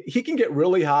 he can get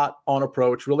really hot on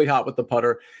approach, really hot with the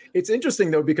putter. It's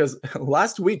interesting, though, because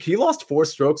last week he lost 4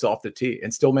 strokes off the tee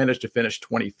and still managed to finish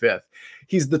 25th.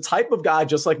 He's the type of guy,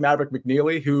 just like Maverick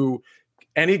McNeely, who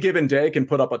any given day can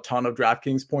put up a ton of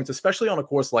DraftKings points, especially on a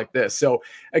course like this. So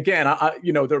again,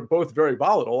 they're both very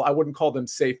volatile. I wouldn't call them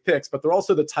safe picks, but they're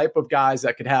also the type of guys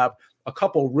that could have a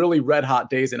couple really red hot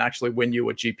days and actually win you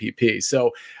a GPP. So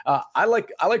I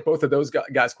like both of those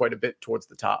guys quite a bit towards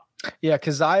the top. Yeah,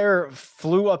 Kizzire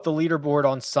flew up the leaderboard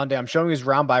on Sunday. I'm showing his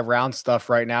round by round stuff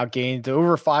right now. Gained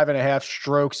over 5.5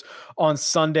 strokes on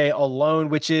Sunday alone,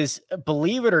 which is,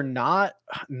 believe it or not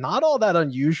all that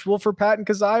unusual for Patton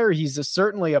Kizzire. He's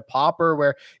certainly a popper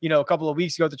where, a couple of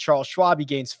weeks ago at the Charles Schwab, he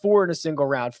gains 4 in a single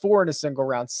round, 4 in a single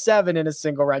round, 7 in a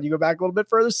single round. You go back a little bit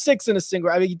further, 6 in a single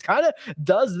round. I mean, he kind of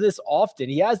does this often.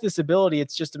 He has this ability.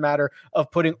 It's just a matter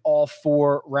of putting all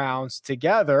 4 rounds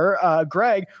together.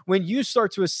 Greg, when you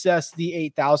start to assess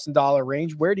the $8,000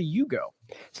 range, where do you go?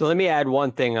 So let me add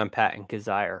one thing on Patton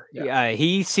Kizzire. Yeah.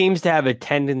 He seems to have a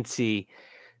tendency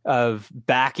of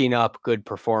backing up good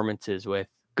performances with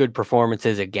good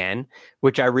performances again,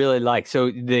 which I really like.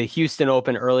 So the Houston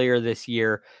Open earlier this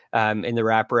year in the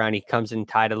wraparound, he comes in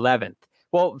tied 11th.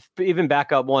 Well, even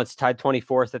back up once, tied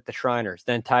 24th at the Shriners,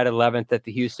 then tied 11th at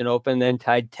the Houston Open, then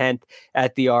tied 10th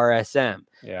at the RSM.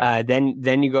 Yeah.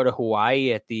 Then you go to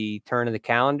Hawaii at the turn of the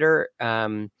calendar.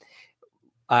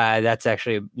 That's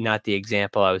actually not the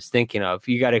example I was thinking of.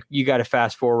 You got to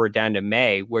fast forward down to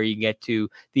May, where you get to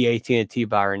the AT&T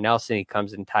Byron Nelson. He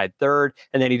comes in tied 3rd,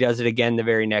 and then he does it again the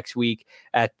very next week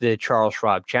at the Charles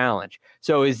Schwab Challenge.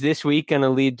 So is this week going to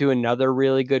lead to another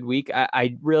really good week?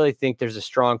 I really think there's a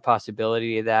strong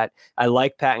possibility of that. I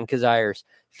like Patton Kizzire's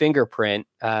fingerprint.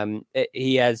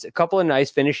 He has a couple of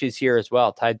nice finishes here as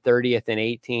well. Tied 30th in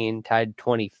 18, tied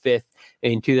 25th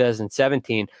in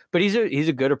 2017. But he's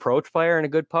a good approach player and a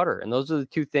good putter, and those are the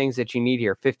two things that you need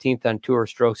here. 15th on tour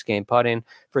strokes gained putting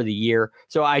for the year.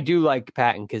 So I do like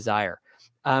Patton Kizzire.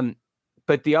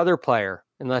 But the other player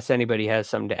unless anybody has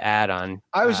something to add on.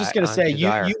 I was just going to say,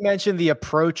 Desire. you mentioned the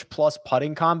approach plus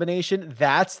putting combination.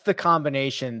 That's the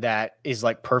combination that is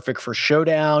like perfect for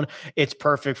showdown. It's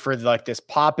perfect for like this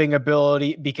popping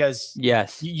ability because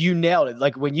yes, you nailed it.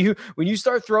 Like when you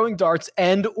start throwing darts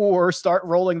and or start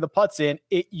rolling the putts in,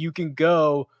 you can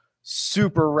go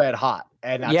super red hot.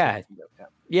 And that's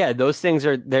yeah, those things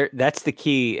are there. That's the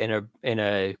key in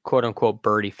a quote unquote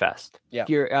birdie fest. Yeah.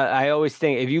 I always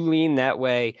think if you lean that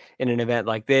way in an event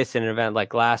like this, in an event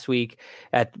like last week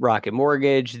at Rocket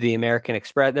Mortgage, the American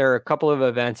Express, there are a couple of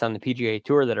events on the PGA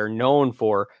Tour that are known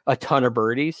for a ton of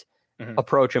birdies.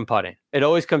 Approach and putting. It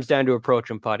always comes down to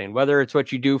approach and putting, whether it's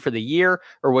what you do for the year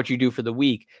or what you do for the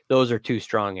week. Those are two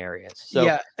strong areas. So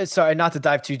yeah. Sorry, not to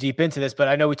dive too deep into this, but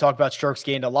I know we talked about strokes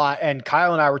gained a lot, and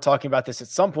Kyle and I were talking about this at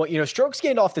some point. Strokes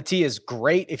gained off the tee is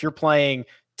great if you're playing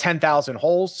 10,000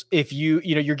 holes. If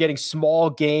you're getting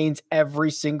small gains every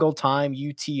single time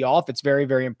you tee off, it's very,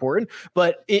 very important.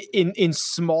 But in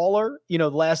smaller,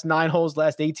 last 9 holes,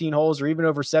 last 18 holes, or even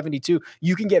over 72,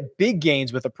 you can get big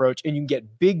gains with approach and you can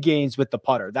get big gains with the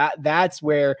putter. That's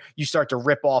where you start to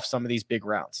rip off some of these big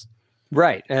rounds.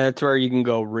 Right. And that's where you can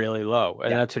go really low.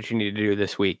 And that's what you need to do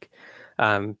this week.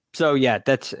 So yeah,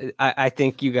 I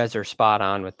think you guys are spot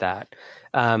on with that.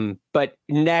 But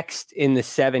next in the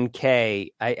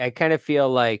 7K, I kind of feel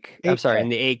like 8K. I'm sorry, in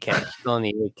the 8K, still in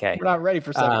the 8K. We're not ready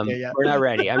for 7K yet. We're not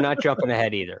ready. I'm not jumping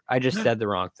ahead either. I just said the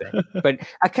wrong thing. But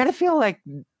I kind of feel like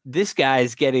this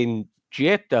guy's getting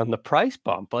gypped on the price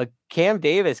bump. Like Cam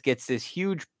Davis gets this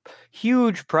huge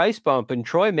price bump, and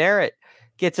Troy Merritt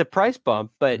gets a price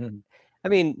bump. But I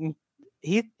mean,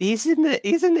 he's in the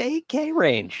 8K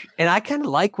range, and I kind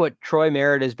of like what Troy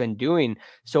Merritt has been doing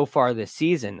so far this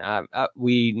season.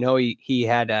 We know he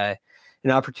had an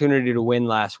opportunity to win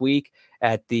last week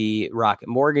at the Rocket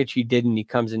Mortgage. He didn't. He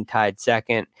comes in tied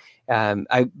second.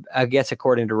 I guess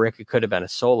according to Rick, it could have been a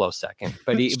solo second,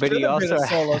 but he also a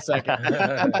solo second,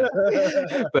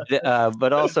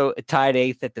 but also tied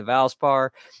 8th at the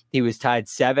Valspar. He was tied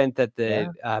 7th at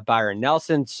the Byron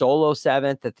Nelson, solo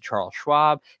 7th at the Charles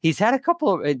Schwab. He's had a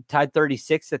couple of tied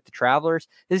 36th at the Travelers.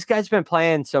 This guy's been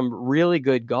playing some really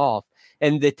good golf.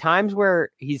 And the times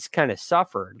where he's kind of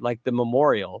suffered, like the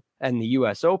Memorial and the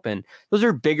US Open, those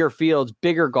are bigger fields,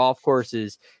 bigger golf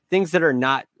courses, things that are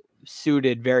not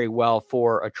suited very well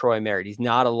for a Troy Merritt. He's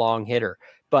not a long hitter,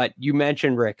 but you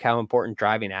mentioned, Rick, how important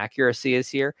driving accuracy is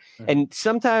here. And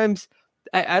sometimes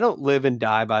I don't live and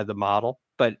die by the model,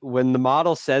 but when the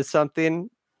model says something,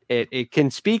 it can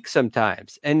speak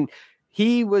sometimes. And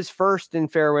he was first in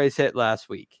fairways hit last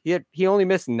week. He only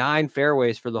missed 9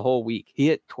 fairways for the whole week. He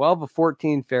hit 12 of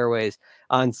 14 fairways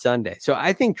on Sunday. So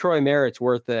I think Troy Merritt's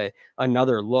worth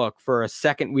another look for a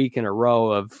second week in a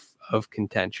row of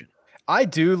contention. I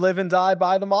do live and die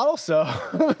by the model, so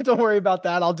don't worry about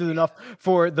that. I'll do enough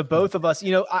for the both of us.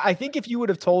 I think if you would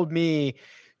have told me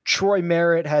Troy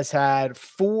Merritt has had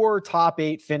 4 top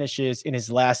 8 finishes in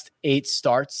his last 8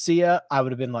 starts, Sia, I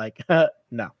would have been like,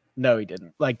 no, he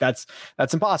didn't. Like that's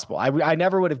impossible. I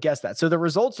never would have guessed that. So the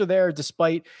results are there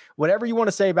despite whatever you want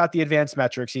to say about the advanced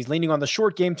metrics. He's leaning on the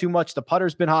short game too much. The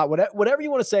putter's been hot. Whatever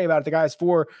you want to say about it, the guy has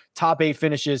 4 top 8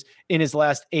 finishes in his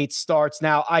last 8 starts.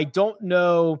 Now, I don't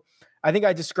know. I think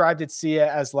I described it,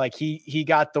 Sia, as like he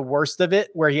got the worst of it,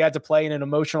 where he had to play in an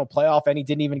emotional playoff and he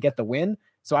didn't even get the win.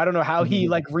 So I don't know how he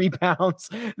rebounds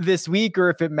this week or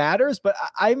if it matters, but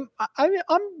I'm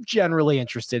generally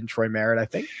interested in Troy Merritt, I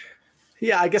think.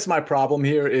 Yeah, I guess my problem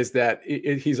here is that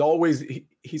he's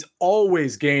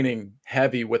always gaining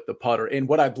heavy with the putter, and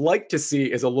what I'd like to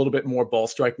see is a little bit more ball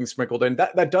striking sprinkled in.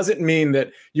 That doesn't mean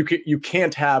that you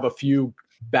can't have a few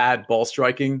bad ball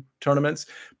striking tournaments,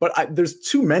 but there's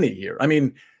too many here. I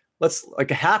mean, let's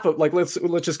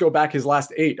just go back his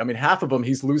last 8. I mean, half of them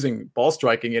he's losing ball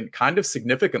striking and kind of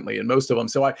significantly in most of them.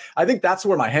 So I think that's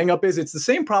where my hang up is. It's the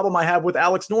same problem I have with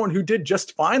Alex Noren, who did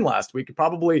just fine last week.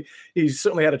 He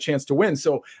certainly had a chance to win.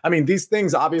 So, I mean, these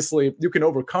things, obviously you can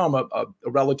overcome a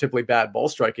relatively bad ball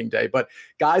striking day, but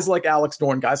guys like Alex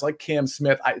Noren, guys like Cam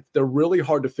Smith, they're really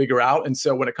hard to figure out. And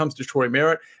so when it comes to Troy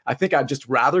Merritt, I think I'd just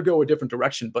rather go a different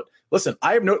direction. But listen,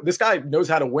 this guy knows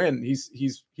how to win.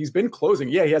 He's been closing.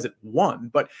 Yeah, he hasn't won,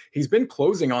 but he's been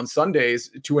closing on Sundays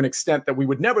to an extent that we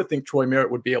would never think Troy Merritt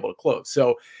would be able to close.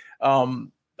 So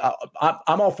I'm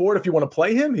all for it. If you want to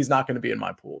play him, he's not going to be in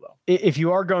my pool, though. If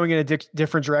you are going in a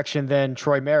different direction than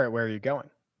Troy Merritt, where are you going?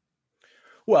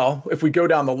 Well, if we go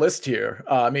down the list here,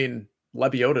 I mean,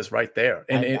 Lebiota's right there.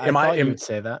 And you would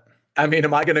say that. I mean,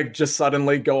 am I going to just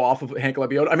suddenly go off of Hank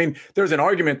Lebioda? I mean, there's an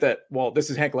argument that, well, this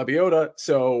is Hank Lebioda,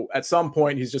 so at some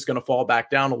point he's just going to fall back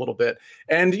down a little bit.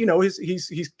 And he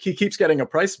keeps getting a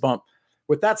price bump.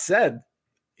 With that said,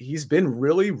 he's been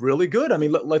really, really good. I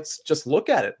mean, let's just look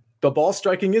at it. The ball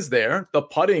striking is there. The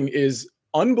putting is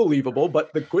unbelievable.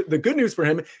 But the good news for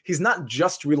him, he's not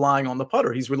just relying on the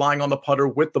putter. He's relying on the putter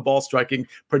with the ball striking,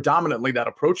 predominantly that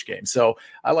approach game. So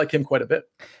I like him quite a bit.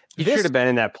 He should have been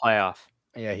in that playoff.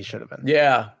 Yeah, he should have been.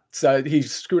 Yeah. So he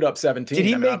screwed up 17. Did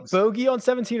he make bogey on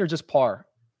 17 or just par?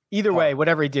 Either way,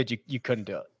 whatever he did, you couldn't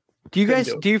do it. Do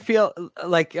you feel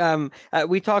like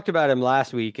we talked about him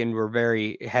last week and we're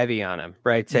very heavy on him,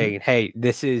 right? Saying, hey,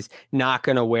 this is not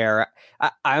going to wear.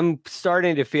 I'm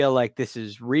starting to feel like this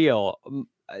is real.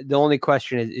 The only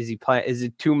question is he playing? Is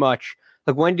it too much?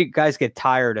 Like, when do guys get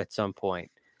tired at some point?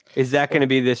 Is that going to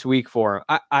be this week for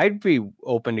him? I'd be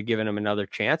open to giving him another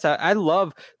chance. I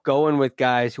love going with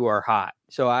guys who are hot.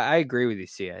 So I agree with you,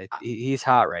 Sia. He's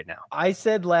hot right now. I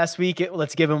said last week,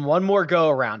 let's give him one more go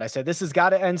around. I said, this has got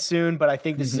to end soon, but I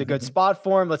think this is a good spot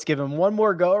for him. Let's give him one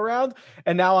more go around.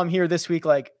 And now I'm here this week,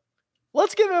 like,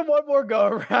 let's give him one more go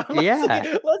around.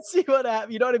 Let's see what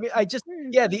happens. You know what I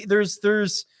mean?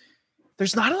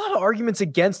 There's not a lot of arguments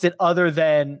against it other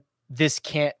than this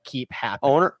can't keep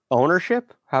happening.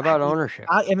 Ownership? How about ownership?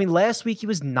 I mean, last week he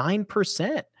was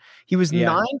 9%. He was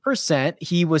 9%.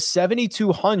 He was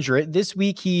 7,200. This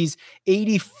week he's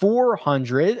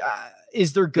 8,400.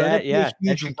 Is there going to be a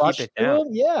huge rush to him?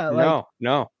 Yeah.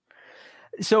 No.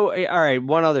 So, all right,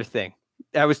 one other thing.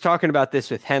 I was talking about this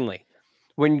with Henley.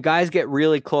 When guys get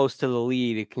really close to the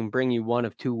lead, it can bring you one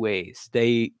of two ways.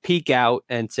 They peak out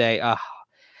and say,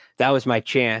 that was my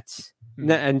chance.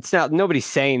 And it's not, nobody's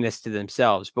saying this to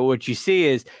themselves, but what you see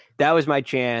is that was my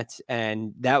chance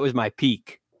and that was my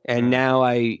peak. And now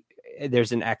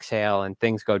there's an exhale and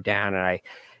things go down and I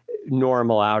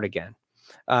normal out again.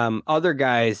 Other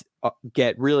guys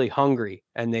get really hungry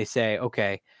and they say,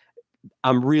 okay,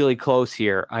 I'm really close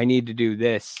here. I need to do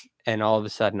this. And all of a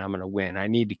sudden I'm going to win. I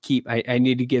need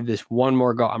to give this one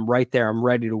more go. I'm right there. I'm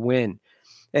ready to win.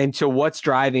 And so what's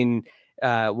driving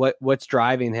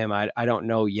him? I don't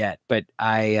know yet, but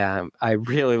I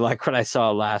really like what I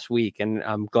saw last week, and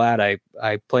I'm glad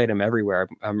I played him everywhere.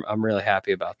 I'm really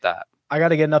happy about that. I got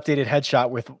to get an updated headshot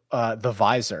with the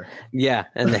visor. Yeah,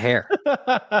 and the hair.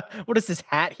 What is this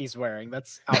hat he's wearing?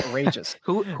 That's outrageous.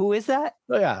 Who is that?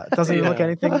 Oh, yeah, it doesn't look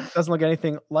anything. Doesn't look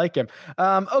anything like him.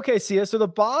 Okay, Sia. So the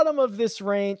bottom of this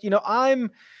range,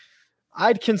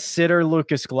 I'd consider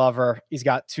Lucas Glover. He's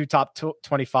got two top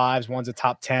 25s. One's a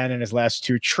top 10 in his last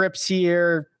two trips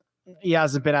here. He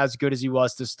hasn't been as good as he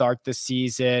was to start this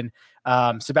season.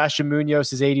 Sebastian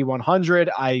Munoz is 8,100.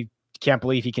 I can't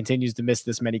believe he continues to miss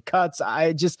this many cuts.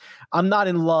 I'm not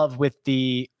in love with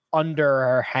the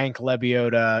under Hank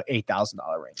Lebioda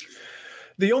 $8,000 range.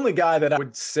 The only guy that I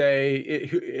would say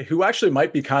who actually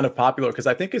might be kind of popular, because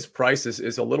I think his price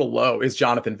is a little low, is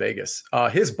Jonathan Vegas.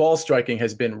 His ball striking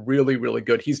has been really, really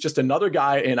good. He's just another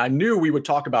guy, and I knew we would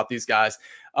talk about these guys.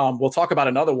 We'll talk about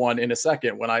another one in a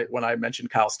second when I mentioned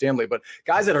Kyle Stanley, but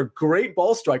guys that are great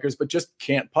ball strikers but just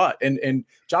can't putt. And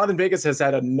Jonathan Vegas has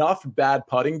had enough bad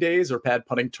putting days or bad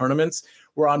putting tournaments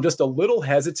where I'm just a little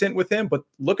hesitant with him. But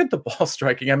look at the ball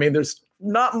striking. I mean, there's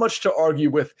not much to argue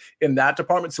with in that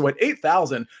department. So at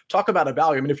 8,000, talk about a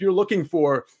value. I mean, if you're looking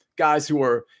for guys who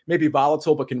are maybe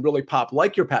volatile but can really pop,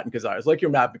 like your Patton Kazires, like your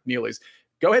Matt McNeely's,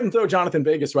 go ahead and throw Jonathan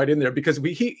Vegas right in there, because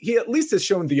he at least has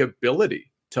shown the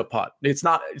ability to putt. It's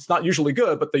not usually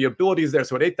good, but the ability is there.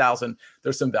 So at 8,000,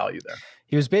 there's some value there.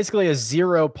 He was basically a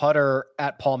zero putter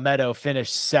at Palmetto,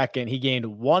 finished second. He gained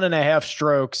 1.5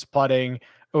 strokes putting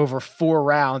over 4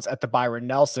 rounds at the Byron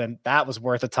Nelson. That was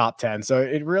worth a top 10. So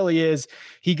it really is.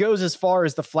 He goes as far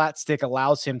as the flat stick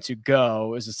allows him to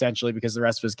go, is essentially because the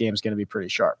rest of his game is going to be pretty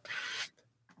sharp.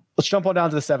 Let's jump on down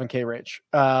to the 7K range.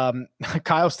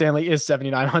 Kyle Stanley is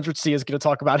 7,900. Sia is going to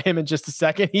talk about him in just a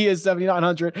second. He is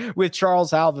 7,900 with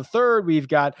Charles Howell III. We've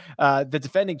got the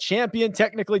defending champion,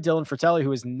 technically Dylan Fratelli,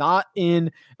 who is not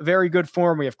in very good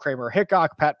form. We have Kramer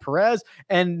Hickok, Pat Perez,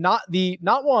 and not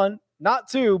one, not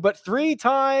two, but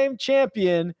 3-time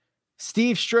champion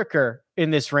Steve Stricker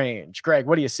in this range. Greg,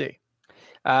 what do you see?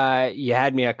 You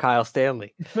had me at Kyle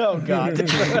Stanley. Oh God.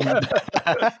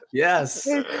 Yes.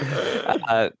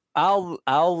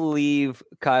 I'll leave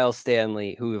Kyle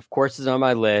Stanley, who of course is on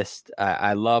my list.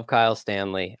 I love Kyle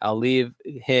Stanley. I'll leave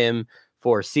him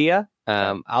for Sia.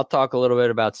 I'll talk a little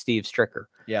bit about Steve Stricker.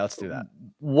 Yeah, let's do that.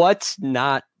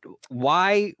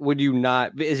 Why would you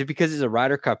not? Is it because he's a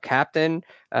Ryder Cup captain?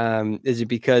 Is it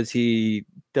because he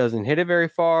doesn't hit it very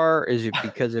far? Is it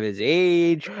because of his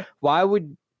age? Why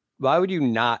would you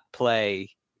not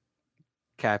play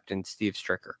Captain Steve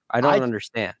Stricker? I don't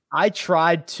understand. I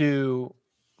tried to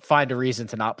find a reason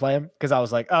to not play him because I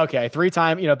was like, okay,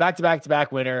 3-time,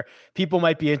 back-to-back winner. People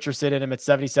might be interested in him at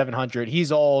 7,700.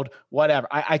 He's old, whatever.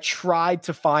 I tried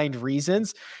to find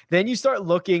reasons. Then you start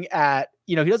looking at,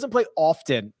 he doesn't play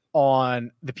often on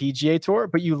the PGA Tour,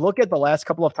 but you look at the last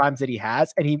couple of times that he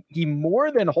has, and he more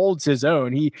than holds his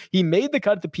own. He made the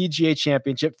cut at the PGA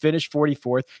Championship, finished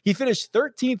 44th. He finished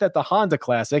 13th at the Honda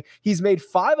Classic. He's made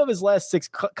 5 of his last 6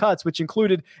 cuts, which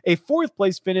included a 4th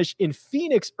place finish in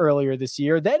Phoenix earlier this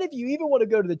year. Then if you even want to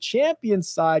go to the Champions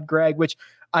side, Greg, which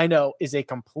I know is a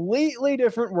completely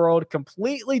different world,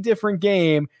 completely different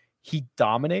game, he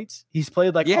dominates. He's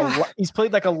played like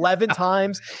 11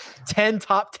 times, 10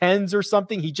 top 10s or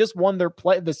something. He just won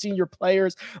the senior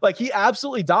players. Like, he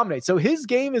absolutely dominates. So his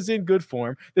game is in good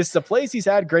form. This is a place he's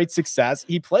had great success.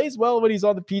 He plays well when he's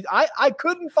on the P. I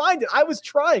couldn't find it. I was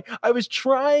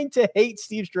trying to hate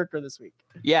Steve Stricker this week.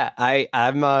 Yeah,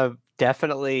 I'm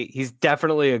he's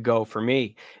definitely a go for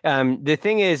me. The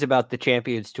thing is about the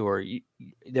Champions Tour,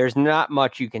 there's not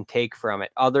much you can take from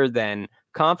it other than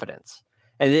confidence.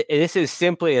 And this is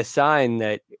simply a sign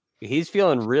that he's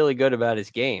feeling really good about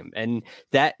his game. And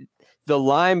that the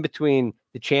line between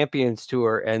the Champions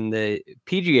Tour and the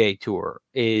PGA Tour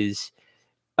is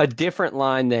a different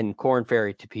line than Korn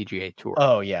Ferry to PGA Tour.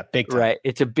 Oh yeah, big time. Right.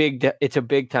 It's a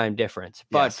big time difference.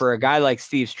 But for a guy like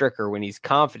Steve Stricker, when he's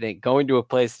confident going to a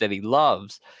place that he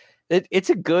loves, it's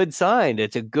a good sign.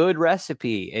 It's a good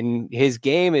recipe, and his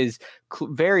game is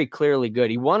very clearly good.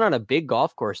 He won on a big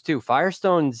golf course too.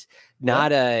 Firestone's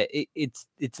not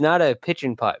it's not a pitch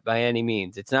and putt by any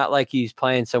means. It's not like he's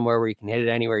playing somewhere where you can hit it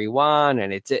anywhere you want.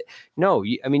 And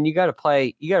you got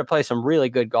to play some really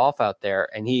good golf out there,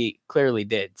 and he clearly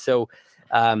did. So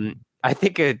I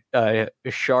think a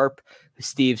sharp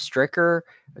Steve Stricker,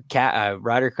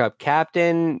 Ryder Cup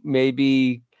captain,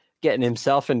 maybe getting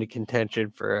himself into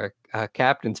contention for a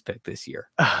captain's pick this year.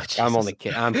 Oh, I'm only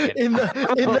kidding. I'm kidding.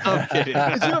 I'm kidding.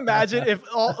 Could you imagine if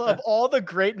all the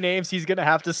great names he's going to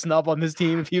have to snub on this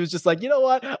team, if he was just like, you know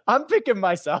what, I'm picking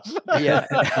myself. Yeah.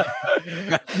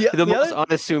 the most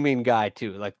unassuming guy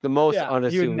too, like the most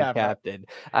unassuming captain.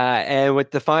 And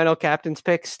with the final captain's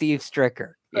pick, Steve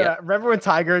Stricker. Yeah. Remember when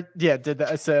Tiger did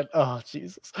that? I said, oh,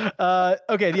 Jesus.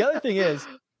 Okay. The other thing is,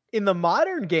 in the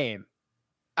modern game,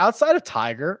 outside of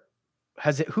Tiger,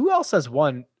 who else has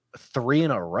won 3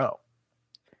 in a row?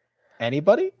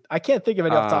 Anybody? I can't think of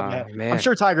any off the top of my head. Man. I'm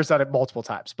sure Tiger's done it multiple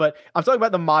times, but I'm talking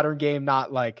about the modern game,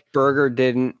 not like Berger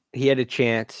didn't. He had a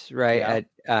chance, right?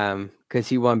 Yeah. Because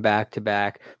he won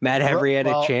back-to-back. Matt Henry had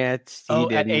a chance. He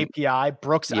didn't. At API.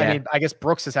 Brooks, yeah. I guess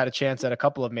Brooks has had a chance at a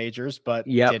couple of majors, but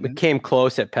it came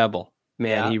close at Pebble.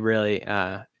 Man, he really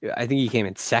I think he came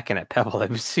in second at Pebble.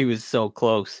 He was so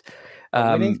close.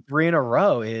 Winning 3 in a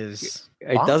row is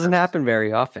it doesn't happen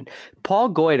very often. Paul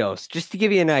Goydos, just to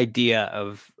give you an idea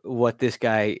of what this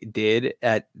guy did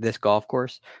at this golf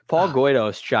course, Paul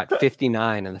Goydos shot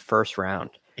 59 in the first round.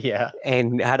 Yeah.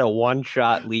 And had a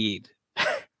 1-shot lead.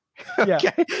 Yeah.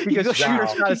 Okay. Because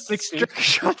Stricker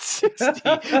shot 60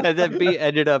 and then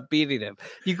ended up beating him.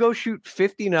 You go shoot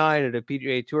 59 at a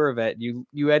PGA Tour event,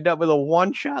 you end up with a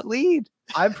 1-shot lead.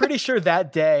 I'm pretty sure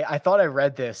that day, I thought I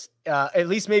read this, at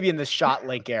least maybe in the shot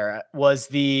link era, was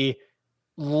the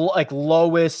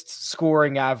lowest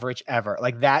scoring average ever.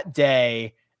 Like that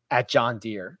day at John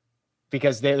Deere,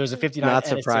 because there's a 59. Not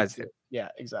surprising. Yeah,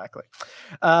 exactly.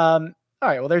 All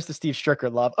right, well, there's the Steve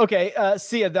Stricker love. Okay,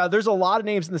 see, there's a lot of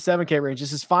names in the 7K range.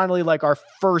 This is finally like our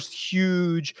first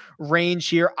huge range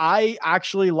here. I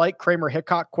actually like Kramer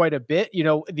Hickok quite a bit.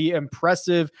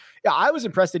 I was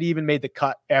impressed that he even made the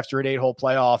cut after an 8-hole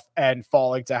playoff and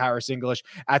falling to Harris English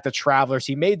at the Travelers.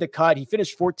 He made the cut. He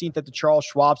finished 14th at the Charles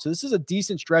Schwab. So this is a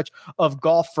decent stretch of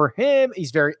golf for him. He's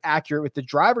very accurate with the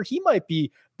driver. He might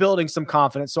be building some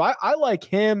confidence. So I like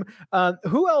him.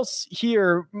 Who else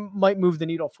here might move the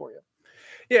needle for you?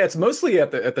 Yeah, it's mostly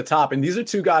at the top. And these are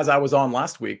 2 guys I was on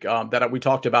last week that we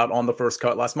talked about on the first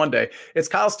cut last Monday. It's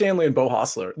Kyle Stanley and Bo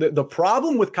Hostler. The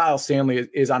problem with Kyle Stanley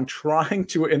is I'm trying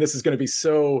to, and this is going to be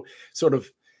so sort of,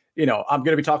 I'm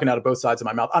going to be talking out of both sides of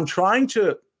my mouth. I'm trying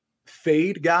to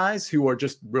fade guys who are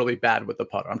just really bad with the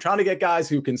putter. I'm trying to get guys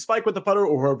who can spike with the putter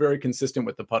or who are very consistent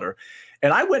with the putter.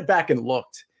 And I went back and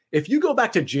looked. If you go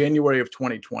back to January of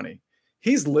 2020,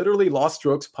 he's literally lost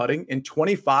strokes putting in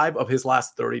 25 of his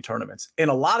last 30 tournaments. And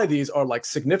a lot of these are like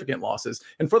significant losses.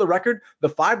 And for the record, the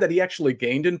 5 that he actually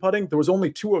gained in putting, there was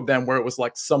only 2 of them where it was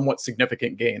like somewhat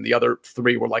significant gain. The other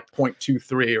 3 were like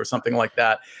 0.23 or something like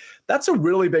that. That's a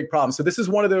really big problem. So this is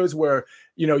one of those where,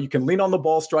 you can lean on the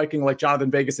ball striking like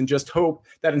Jonathan Vegas and just hope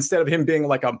that instead of him being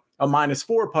like a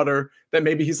 -4 putter, that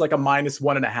maybe he's like a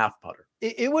 -1.5 putter.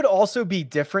 It would also be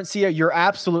different. Sia, you're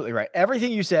absolutely right.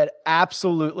 Everything you said,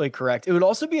 absolutely correct. It would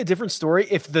also be a different story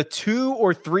if the 2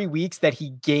 or 3 weeks that he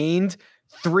gained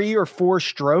 3 or 4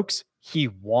 strokes, he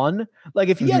won. Like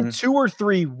if he had 2 or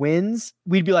 3 wins,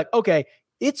 we'd be like, okay,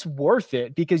 it's worth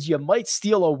it because you might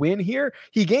steal a win here.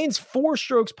 He gains 4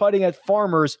 strokes putting at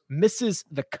Farmers, misses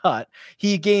the cut.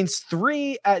 He gains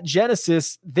 3 at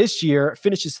Genesis this year,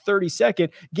 finishes 32nd,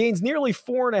 gains nearly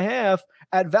 4.5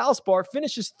 at Valspar,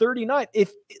 finishes 39th.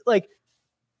 If like,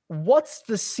 what's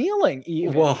the ceiling?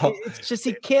 Even? Well, it's just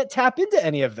he can't tap into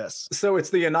any of this. So it's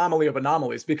the anomaly of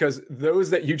anomalies because those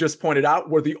that you just pointed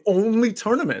out were the only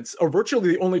tournaments, or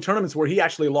virtually the only tournaments, where he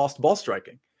actually lost ball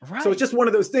striking. Right. So it's just one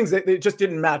of those things that it just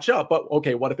didn't match up. But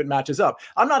okay, what if it matches up?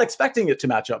 I'm not expecting it to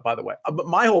match up, by the way. But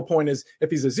my whole point is,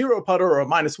 if he's a 0 putter or a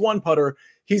 -1 putter,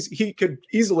 he could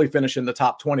easily finish in the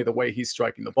top 20 the way he's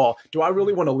striking the ball. Do I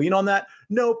really want to lean on that?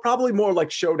 No, probably more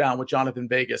like showdown with Jonathan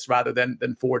Vegas rather than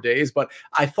 4 days. But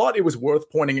I thought it was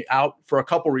worth pointing out for a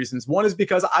couple reasons. One is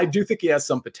because I do think he has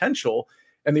some potential.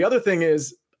 And the other thing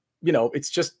is,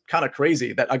 it's just kind of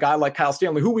crazy that a guy like Kyle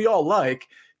Stanley, who we all like,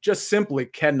 just simply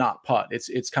cannot putt.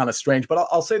 It's kind of strange. But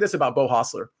I'll say this about Beau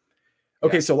Hossler.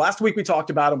 Okay, so last week we talked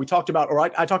about I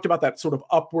talked about that sort of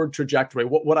upward trajectory.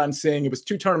 What I'm saying, it was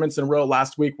 2 tournaments in a row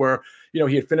last week where,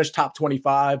 he had finished top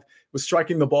 25, was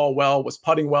striking the ball well, was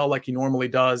putting well like he normally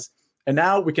does. And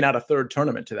now we can add a third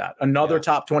tournament to that. Another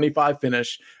top 25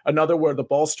 finish, another where the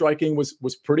ball striking was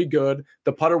pretty good.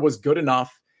 The putter was good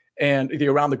enough. And the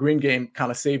around the green game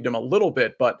kind of saved him a little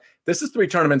bit. But this is 3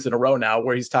 tournaments in a row now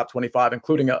where he's top 25,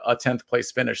 including a 10th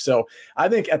place finish. So I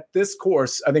think at this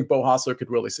course, I think Beau Hossler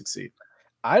could really succeed.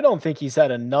 I don't think he's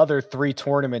had another 3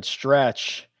 tournament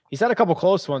stretch. He's had a couple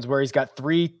close ones where he's got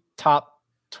 3 top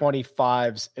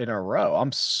 25s in a row.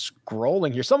 I'm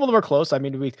scrolling here. Some of them are close. I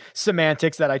mean,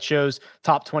 semantics that I chose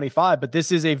top 25, but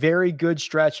this is a very good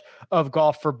stretch of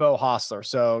golf for Beau Hossler.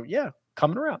 So yeah,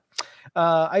 coming around.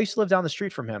 I used to live down the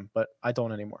street from him, but I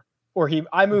don't anymore. Or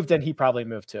I moved and he probably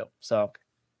moved too. So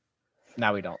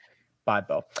now we don't. Bye,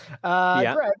 Beau.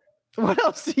 Greg, what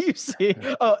else do you see?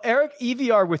 Oh, Eric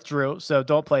EVR withdrew, so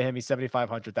don't play him. He's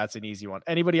 7,500. That's an easy one.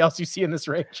 Anybody else you see in this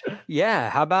range? Yeah.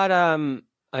 How about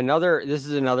this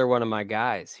is another one of my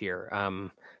guys here.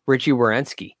 Richie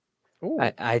Werenski.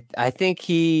 I think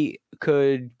he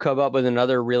could come up with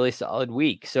another really solid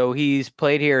week. So he's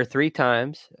played here 3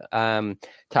 times,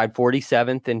 tied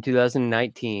 47th in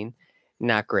 2019.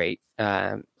 Not great.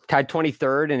 Tied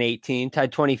 23rd in 18,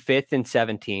 tied 25th in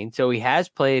 17. So he has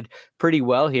played pretty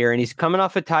well here, and he's coming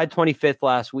off a tied 25th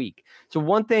last week. So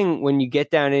one thing when you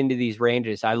get down into these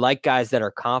ranges, I like guys that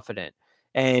are confident.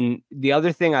 And the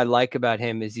other thing I like about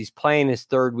him is he's playing his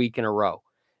 3rd week in a row.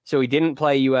 So he didn't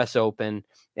play US Open,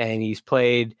 and he's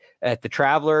played at the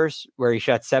Travelers where he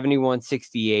shot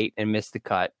 71-68 and missed the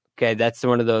cut. Okay, that's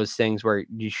one of those things where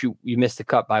you miss the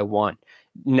cut by 1.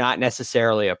 Not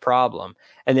necessarily a problem.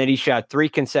 And then he shot 3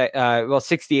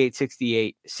 68,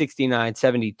 68, 69,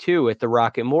 72 at the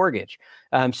Rocket Mortgage.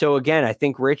 So again, I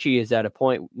think Richie is at a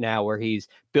point now where he's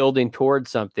building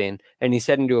towards something, and he's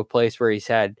heading to a place where he's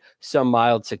had some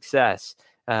mild success.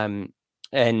 And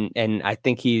I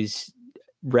think he's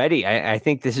ready. I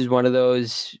think this is one of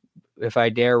those, if I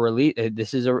dare release,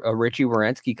 this is a Richie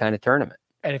Werenski kind of tournament.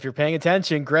 And if you're paying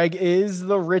attention, Greg is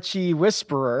the Richie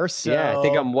whisperer. So yeah, I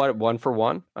think I'm 1 for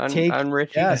 1 on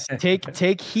Richie. Yes,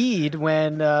 take heed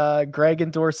when Greg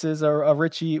endorses a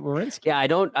Richie Werenski. Yeah, I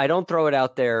don't throw it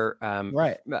out there.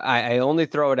 Right. I only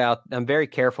throw it out. I'm very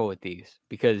careful with these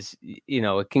because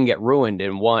it can get ruined,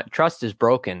 and trust is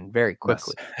broken very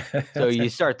quickly. Yes. So you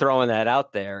start throwing that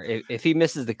out there. If he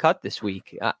misses the cut this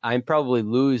week, I probably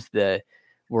lose the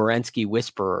Werenski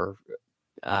whisperer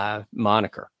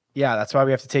moniker. Yeah, that's why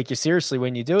we have to take you seriously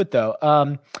when you do it, though.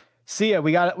 Sia,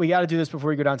 we got to do this before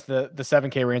we go down to the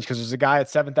 7K range, because there's a guy at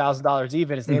 $7,000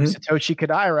 even. His name is Satoshi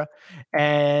Kodaira,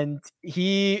 and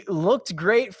he looked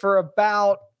great for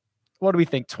about, what do we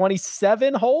think,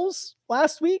 27 holes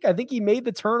last week? I think he made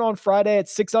the turn on Friday at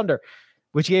 6 under,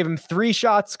 which gave him 3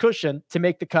 shots cushion to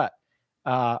make the cut.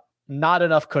 Not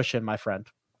enough cushion, my friend,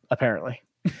 apparently.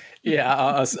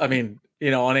 Yeah, I mean,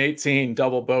 on 18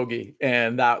 double bogey,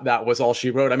 and that was all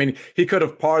she wrote. I mean, he could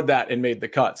have parred that and made the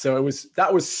cut. So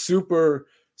that was super,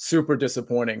 super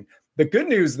disappointing. The good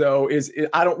news though is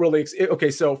I don't really.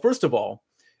 Okay, so first of all,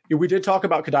 we did talk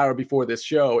about Kodaira before this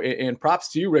show, and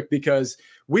props to you, Rick, because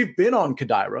we've been on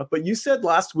Kodaira, but you said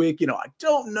last week, I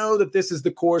don't know that this is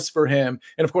the course for him.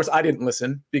 And of course, I didn't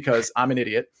listen because I'm an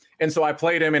idiot. And so I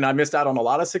played him and I missed out on a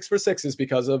lot of 6-for-6s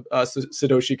because of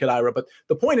Satoshi Kodaira. But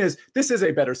the point is, this is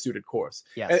a better suited course.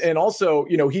 Yes. And also,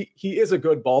 he is a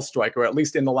good ball striker, at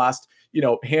least in the last,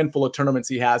 handful of tournaments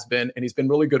he has been, and he's been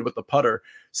really good with the putter.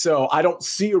 So I don't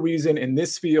see a reason in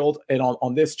this field and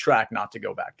on this track not to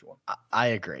go back to him. I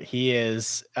agree. He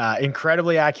is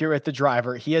incredibly accurate with the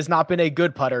driver. He has not been a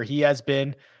good putter. He has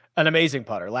been an amazing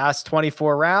putter. Last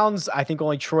 24 rounds, I think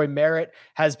only Troy Merritt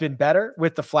has been better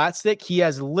with the flat stick. He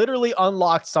has literally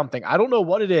unlocked something. I don't know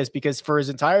what it is, because for his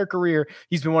entire career,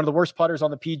 he's been one of the worst putters on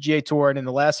the PGA Tour. And in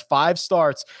the last 5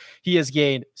 starts, he has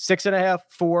gained 6.5,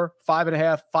 4,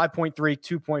 5.5, 5.3,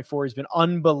 2.4. He's been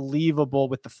unbelievable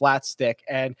with the flat stick,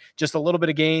 and just a little bit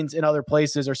of gains in other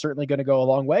places are certainly going to go a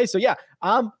long way. So yeah,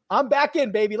 I'm back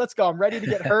in, baby. Let's go. I'm ready to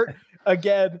get hurt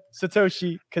again.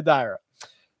 Satoshi Kodaira.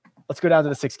 Let's go down to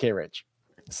the 6K range.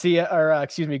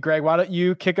 Greg, why don't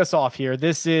you kick us off here?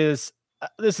 This is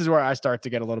where I start to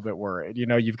get a little bit worried.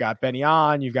 You've got Benny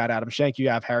On, you've got Adam Schenk, you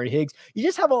have Harry Higgs. You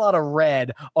just have a lot of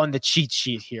red on the cheat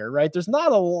sheet here, right? There's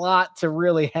not a lot to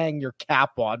really hang your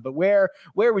cap on, but where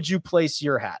would you place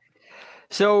your hat?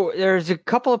 So there's a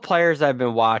couple of players I've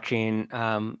been watching.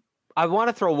 I want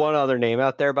to throw one other name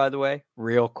out there, by the way,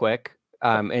 real quick.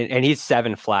 And he's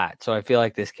 7 flat, so I feel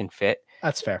like this can fit.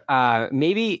 That's fair.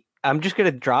 Maybe I'm just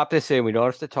going to drop this in. We don't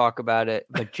have to talk about it.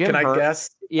 But Jim Can I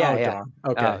guess? Yeah, oh, yeah. Darn.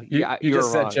 Okay. You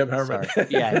just said Jim Herman.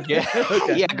 Yeah.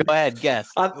 Okay. Yeah, go ahead. Guess.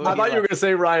 I thought you were going to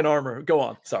say Ryan Armour. Go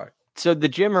on. Sorry. So the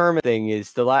Jim Herman thing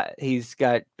is he's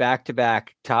got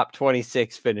back-to-back top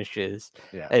 26 finishes.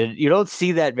 Yeah. And you don't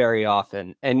see that very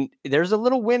often. And there's a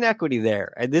little win equity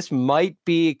there. And this might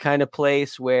be kind of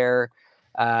place where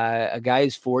a guy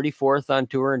who's 44th on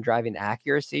tour in driving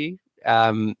accuracy,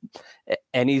 and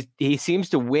he seems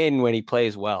to win when he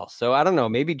plays well. So I don't know,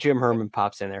 maybe Jim Herman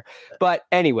pops in there. But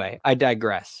anyway, I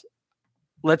digress.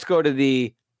 Let's go to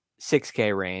the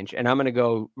 6K range, and I'm going to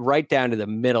go right down to the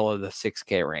middle of the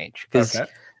 6K range. Because,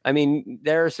 I mean,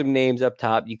 there are some names up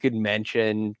top you could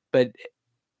mention, but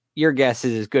your guess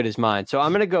is as good as mine. So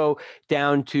I'm going to go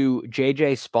down to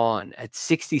JJ Spawn at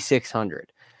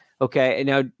 6,600. Okay, and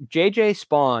now JJ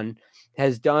Spawn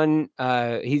has done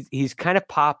he's kind of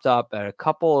popped up at a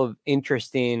couple of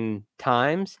interesting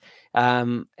times,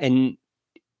 and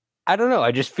I don't know,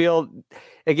 I just feel,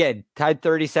 again, tied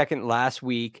 32nd last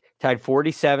week, tied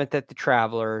 47th at the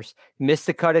Travelers, missed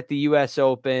the cut at the US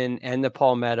Open and the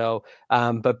Palmetto,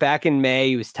 but back in May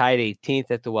he was tied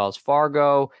 18th at the Wells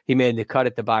Fargo. He made the cut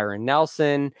at the Byron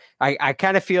Nelson. I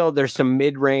kind of feel there's some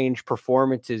mid-range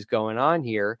performances going on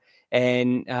here.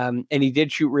 And he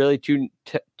did shoot really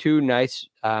two nice,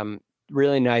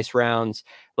 really nice rounds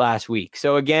last week.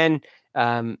 So again,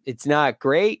 it's not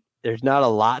great. There's not a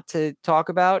lot to talk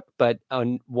about, but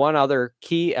on one other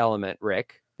key element,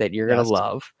 Rick, that you're going to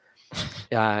love,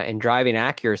 in driving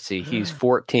accuracy, he's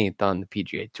 14th on the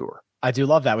PGA Tour. I do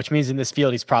love that, which means in this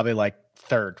field, he's probably like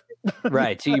 3rd.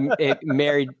 Right. So you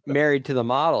married to the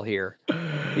model here.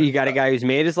 You got a guy who's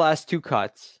made his last 2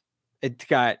 cuts. It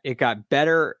got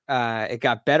better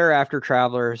after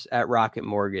Travelers at Rocket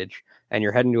Mortgage, and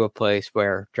you're heading to a place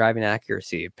where driving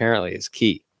accuracy apparently is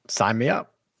key. Sign me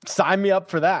up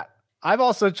for that. I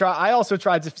also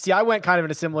tried to see, I went kind of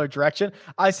in a similar direction.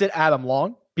 I said Adam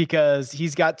Long because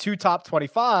he's got 2 top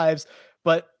 25s,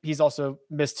 but he's also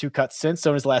missed 2 cuts since. So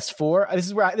in his last 4,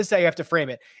 this is how you have to frame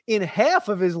it. In half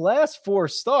of his last 4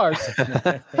 starts,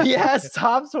 he has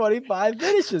top 25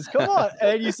 finishes. Come on.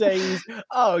 And you say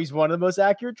he's one of the most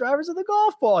accurate drivers of the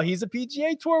golf ball. He's a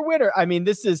PGA Tour winner. I mean,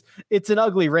 it's an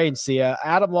ugly range, Sia.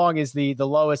 Adam Long is the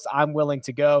lowest I'm willing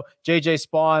to go. JJ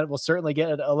Spawn will certainly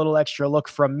get a little extra look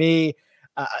from me.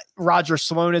 Roger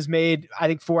Sloan has made, I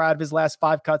think, 4 out of his last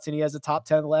 5 cuts, and he has a top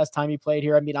 10 the last time he played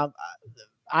here. I mean,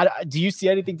 do you see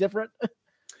anything different?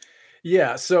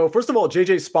 Yeah. So first of all,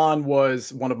 JJ Spawn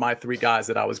was one of my 3 guys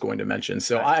that I was going to mention.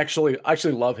 So I actually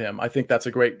love him. I think that's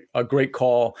a great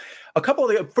call.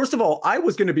 First of all, I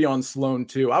was going to be on Sloan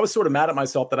too. I was sort of mad at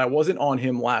myself that I wasn't on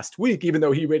him last week, even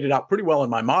though he rated out pretty well in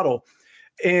my model.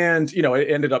 And, it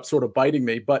ended up sort of biting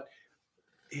me, but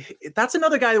that's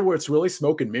another guy where it's really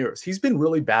smoke and mirrors. He's been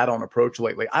really bad on approach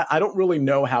lately. I don't really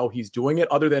know how he's doing it,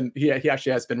 other than he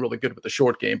actually has been really good with the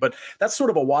short game, but that's sort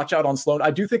of a watch out on Sloan. I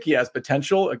do think he has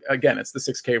potential. Again, it's the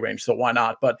 6K range, so why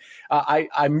not? But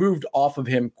I moved off of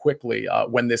him quickly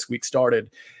when this week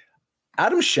started.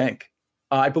 Adam Schenk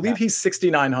I believe he's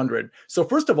 6,900. So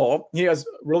first of all, he has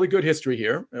really good history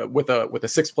here with a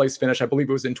sixth place finish. I believe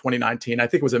it was in 2019. I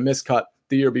think it was a miscut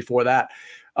the year before that.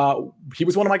 He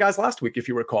was one of my guys last week, if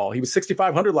you recall. He was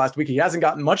 6,500 last week. He hasn't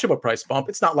gotten much of a price bump.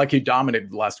 It's not like he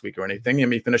dominated last week or anything. I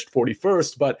mean, he finished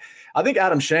 41st, but I think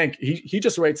Adam Schenk, he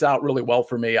just rates out really well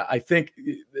for me. I think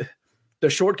the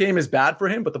short game is bad for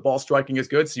him, but the ball striking is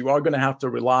good. So you are going to have to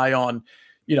rely on,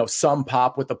 some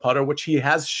pop with the putter, which he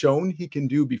has shown he can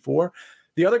do before.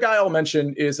 The other guy I'll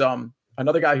mention is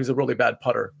another guy who's a really bad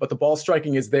putter, but the ball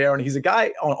striking is there. And he's a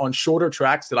guy on shorter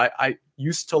tracks that I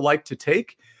used to like to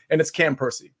take, and it's Cam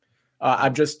Percy.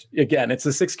 It's a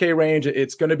 6K range.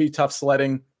 It's going to be tough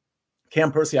sledding.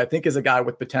 Cam Percy, I think, is a guy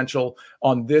with potential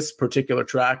on this particular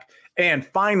track. And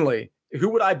finally, who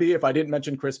would I be if I didn't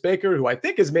mention Chris Baker, who I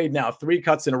think has made now 3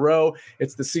 cuts in a row?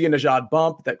 It's the Sia Nejad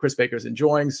bump that Chris Baker's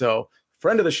enjoying. So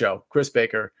friend of the show, Chris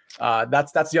Baker.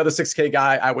 That's the other 6K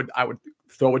guy I would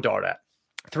throw a dart at.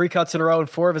 3 cuts in a row and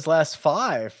 4 of his last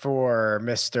 5 for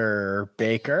Mr.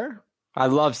 Baker. I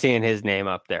love seeing his name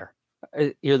up there.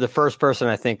 You're the first person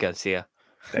I think of, Sia.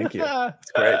 Thank you.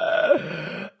 That's great.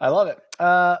 I love it.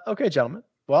 Okay, gentlemen.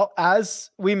 Well, as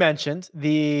we mentioned,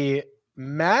 the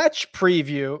match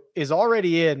preview is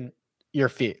already in your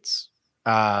feeds.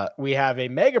 We have a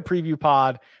mega preview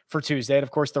pod for Tuesday. And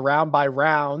of course, the round by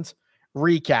round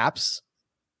recaps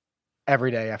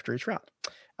every day after each round.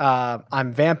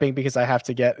 I'm vamping because I have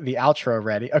to get the outro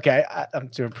ready. Okay. I'm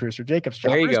doing producer Jacob's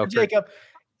job. There you producer go. Jacob,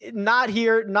 not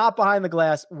here, not behind the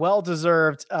glass.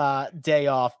 Well-deserved day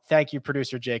off. Thank you,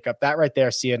 producer Jacob. That right there,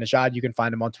 Sia Nejad. You can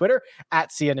find him on Twitter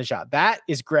at Sia Nejad. That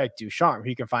is Greg Ducharme, who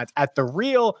you can find at The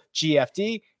Real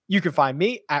GFD. You can find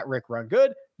me at Rick Run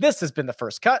Good. This has been The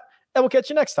First Cut, and we'll catch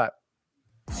you next time.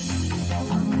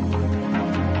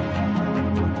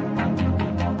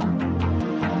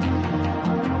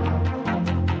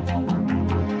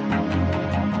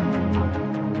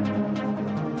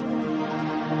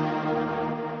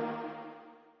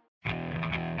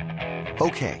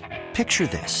 Okay, picture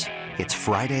this. It's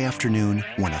Friday afternoon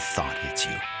when a thought hits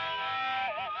you.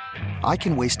 I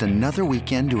can waste another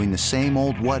weekend doing the same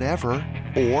old whatever,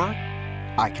 or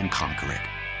I can conquer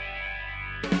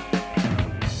it.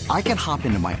 I can hop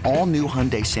into my all-new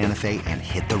Hyundai Santa Fe and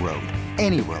hit the road.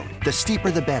 Any road. The steeper,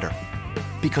 the better.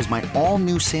 Because my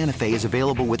all-new Santa Fe is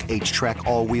available with H-Track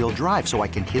all-wheel drive, so I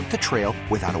can hit the trail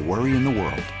without a worry in the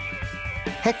world.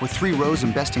 Heck, with 3 rows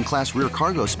and best-in-class rear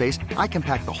cargo space, I can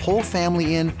pack the whole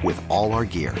family in with all our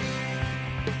gear.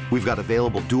 We've got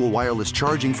available dual wireless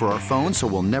charging for our phones, so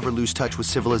we'll never lose touch with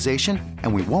civilization,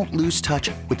 and we won't lose touch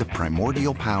with the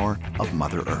primordial power of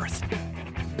Mother Earth.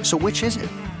 So which is it?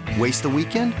 Waste the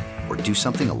weekend or do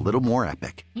something a little more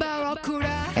epic?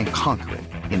 And conquer it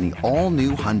in the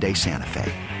all-new Hyundai Santa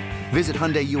Fe. Visit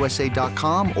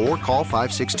HyundaiUSA.com or call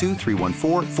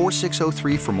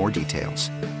 562-314-4603 for more details.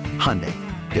 Hyundai,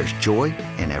 there's joy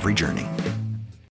in every journey.